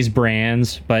Sammy's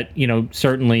brands, but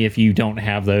certainly if you don't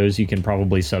have those, you can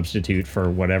probably substitute for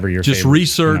whatever your just favorite,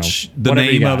 research the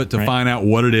name of it to find out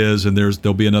what it is, and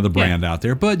there'll be another brand out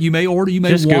there. But you may order, you may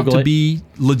just want Google to be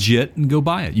legit and go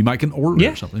buy it. You might can order it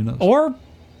or something. Who knows?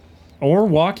 Or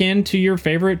walk into your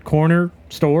favorite corner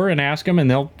store and ask them, and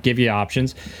they'll give you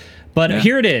options. But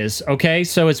here it is. Okay,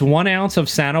 so it's 1 ounce of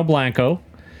Sano Blanco,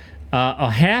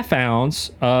 a half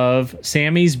ounce of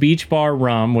Sammy's Beach Bar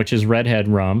rum, which is redhead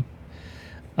rum,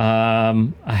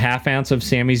 a half ounce of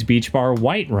Sammy's Beach Bar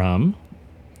white rum,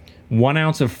 1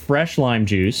 ounce of fresh lime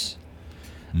juice,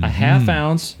 a half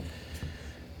ounce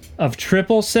of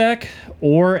triple sec,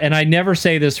 and I never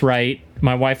say this right.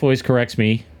 My wife always corrects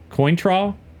me.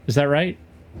 Cointreau, is that right?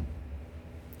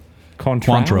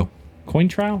 Cointreau.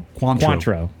 Cointreau?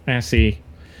 Cointreau. I see.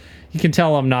 You can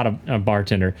tell I'm not a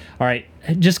bartender. All right,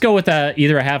 just go with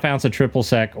either a half ounce of triple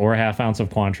sec or a half ounce of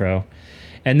Cointreau,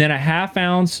 and then a half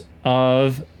ounce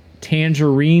of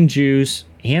tangerine juice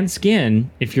and skin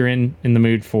if you're in the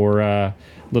mood for a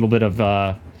little bit of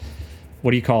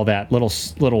what do you call that?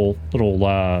 Little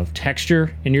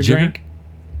texture in your drink.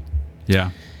 Yeah.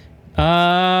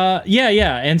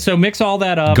 Yeah. And so mix all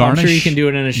that up. I'm sure you can do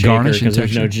it in a shaker because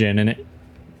there's no gin in it.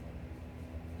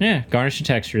 Yeah, garnish and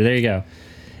texture. There you go.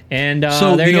 And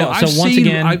there you go. So once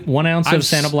again, 1 ounce of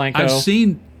Sano Blanco. I've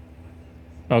seen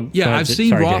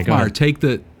Rothmeyer take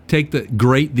the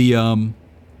grate the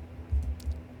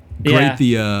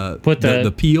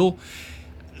peel.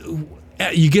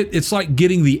 It's like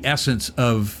getting the essence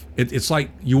of it. It's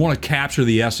like you want to capture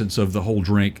the essence of the whole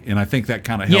drink, and I think that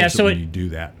kind of helps when you do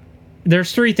that.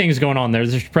 There's 3 things going on there.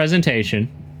 There's presentation,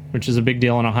 which is a big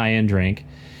deal in a high-end drink.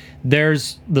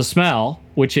 There's the smell,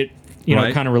 which it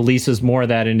Right. kind of releases more of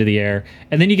that into the air,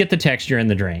 and then you get the texture in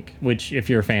the drink, which, if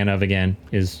you're a fan of, again,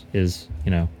 is it's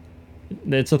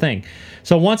a thing.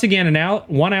 So once again,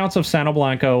 1 ounce of Sano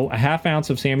Blanco, a half ounce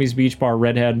of Sammy's Beach Bar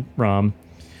Redhead rum,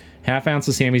 half ounce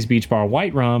of Sammy's Beach Bar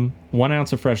White rum, 1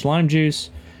 ounce of fresh lime juice,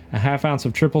 a half ounce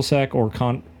of triple sec or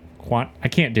I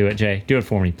can't do it, Jay. Do it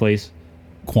for me, please.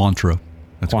 Cointreau.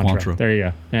 That's Cointreau. There you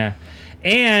go. Yeah,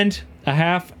 and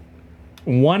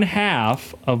one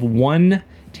half of one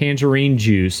tangerine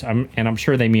juice. I'm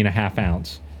sure they mean a half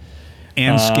ounce.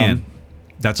 And skin.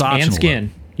 That's optional. And skin.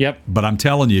 Though. Yep. But I'm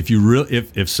telling you,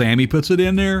 if Sammy puts it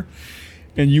in there,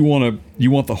 and you want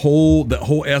the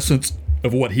whole essence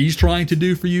of what he's trying to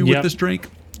do for you with this drink,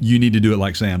 you need to do it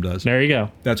like Sam does. There you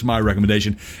go. That's my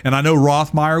recommendation. And I know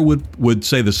Rothmeyer would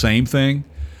say the same thing.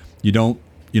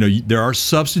 There are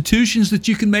substitutions that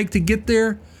you can make to get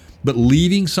there, but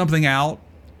leaving something out,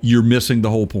 you're missing the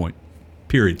whole point.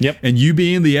 Period. Yep. And you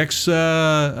being the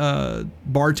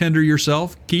bartender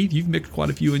yourself, Keith, you've mixed quite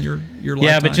a few in your lifetime.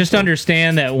 Yeah, but just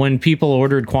understand that when people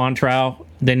ordered Cointreau,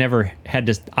 I never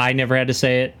had to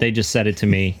say it. They just said it to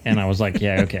me, and I was like,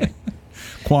 yeah, okay.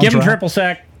 Give them triple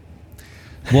sec.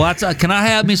 Well, can I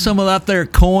have me some of that there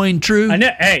Cointreau?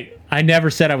 I never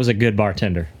said I was a good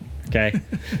bartender. Okay.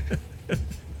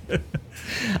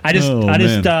 I just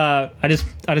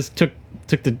took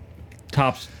the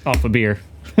tops off a beer.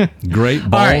 Great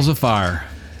balls of fire.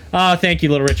 Oh, thank you,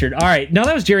 Little Richard. All right. No,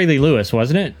 that was Jerry Lee Lewis,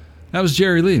 wasn't it? That was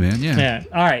Jerry Lee, man. Yeah. Yeah.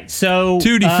 All right. So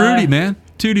Tutti Frutti, man.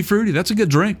 Tutti Frutti. That's a good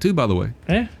drink too, by the way.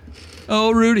 Yeah.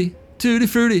 Oh, Rudy. Tutti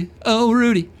Frutti. Oh,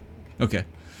 Rudy. Okay.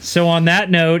 So on that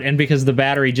note, and because the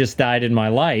battery just died in my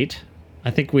light,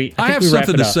 I think we have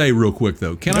something to say real quick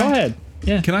though. Go ahead.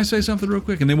 Yeah. Can I say something real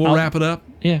quick, and then we'll wrap it up?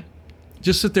 Yeah.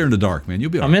 Just sit there in the dark, man. You'll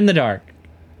be all right. I'm in the dark.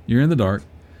 You're in the dark.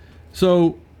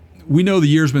 So we know the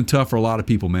year's been tough for a lot of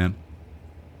people, man.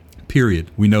 Period.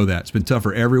 We know that. It's been tough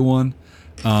for everyone.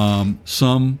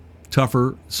 Some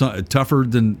tougher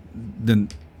than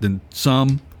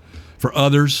some for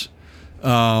others.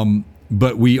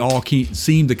 But we all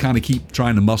seem to kind of keep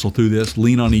trying to muscle through this,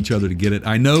 lean on each other to get it.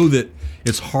 I know that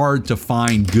it's hard to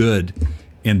find good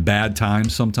in bad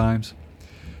times sometimes.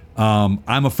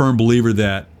 I'm a firm believer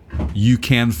that you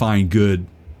can find good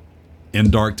in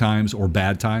dark times or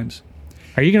bad times.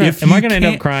 Am I gonna end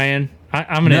up crying?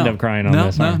 I'm gonna end up crying on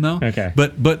this. No. Okay.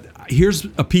 But here's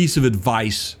a piece of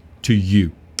advice to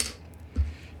you.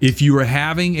 If you are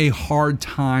having a hard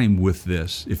time with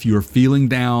this, if you are feeling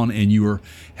down and you are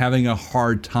having a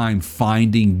hard time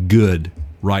finding good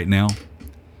right now,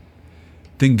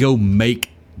 then go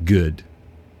make good.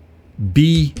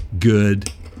 Be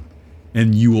good,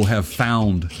 and you will have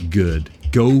found good.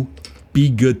 Go be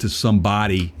good to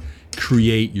somebody.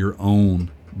 Create your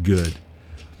own good.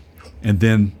 And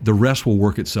then the rest will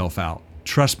work itself out.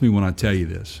 Trust me when I tell you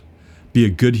this. Be a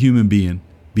good human being.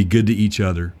 Be good to each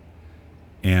other.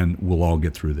 And we'll all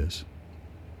get through this.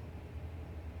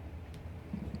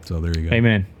 So there you go.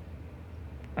 Amen.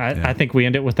 I think we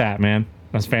end it with that, man.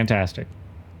 That's fantastic.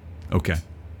 Okay.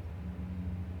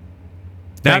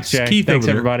 Thanks, Jay. Keith. Thanks,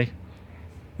 over everybody. There.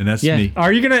 And that's me.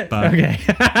 Are you gonna? Bye. Okay.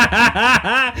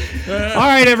 All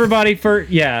right, everybody.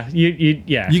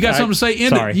 You got something to say?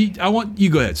 Sorry. I want you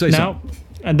go ahead. Say something.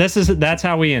 And that's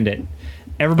how we end it.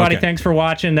 Everybody, Okay. Thanks for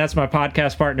watching. That's my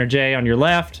podcast partner, Jay, on your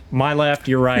left. My left,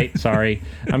 your right. Sorry.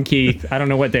 I'm Keith. I don't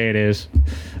know what day it is.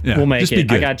 Yeah, we'll make just be it.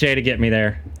 good. I got Jay to get me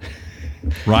there.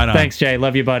 Right on. Thanks, Jay.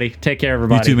 Love you, buddy. Take care,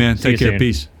 everybody. You too, man. See you Take care. soon.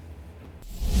 Peace.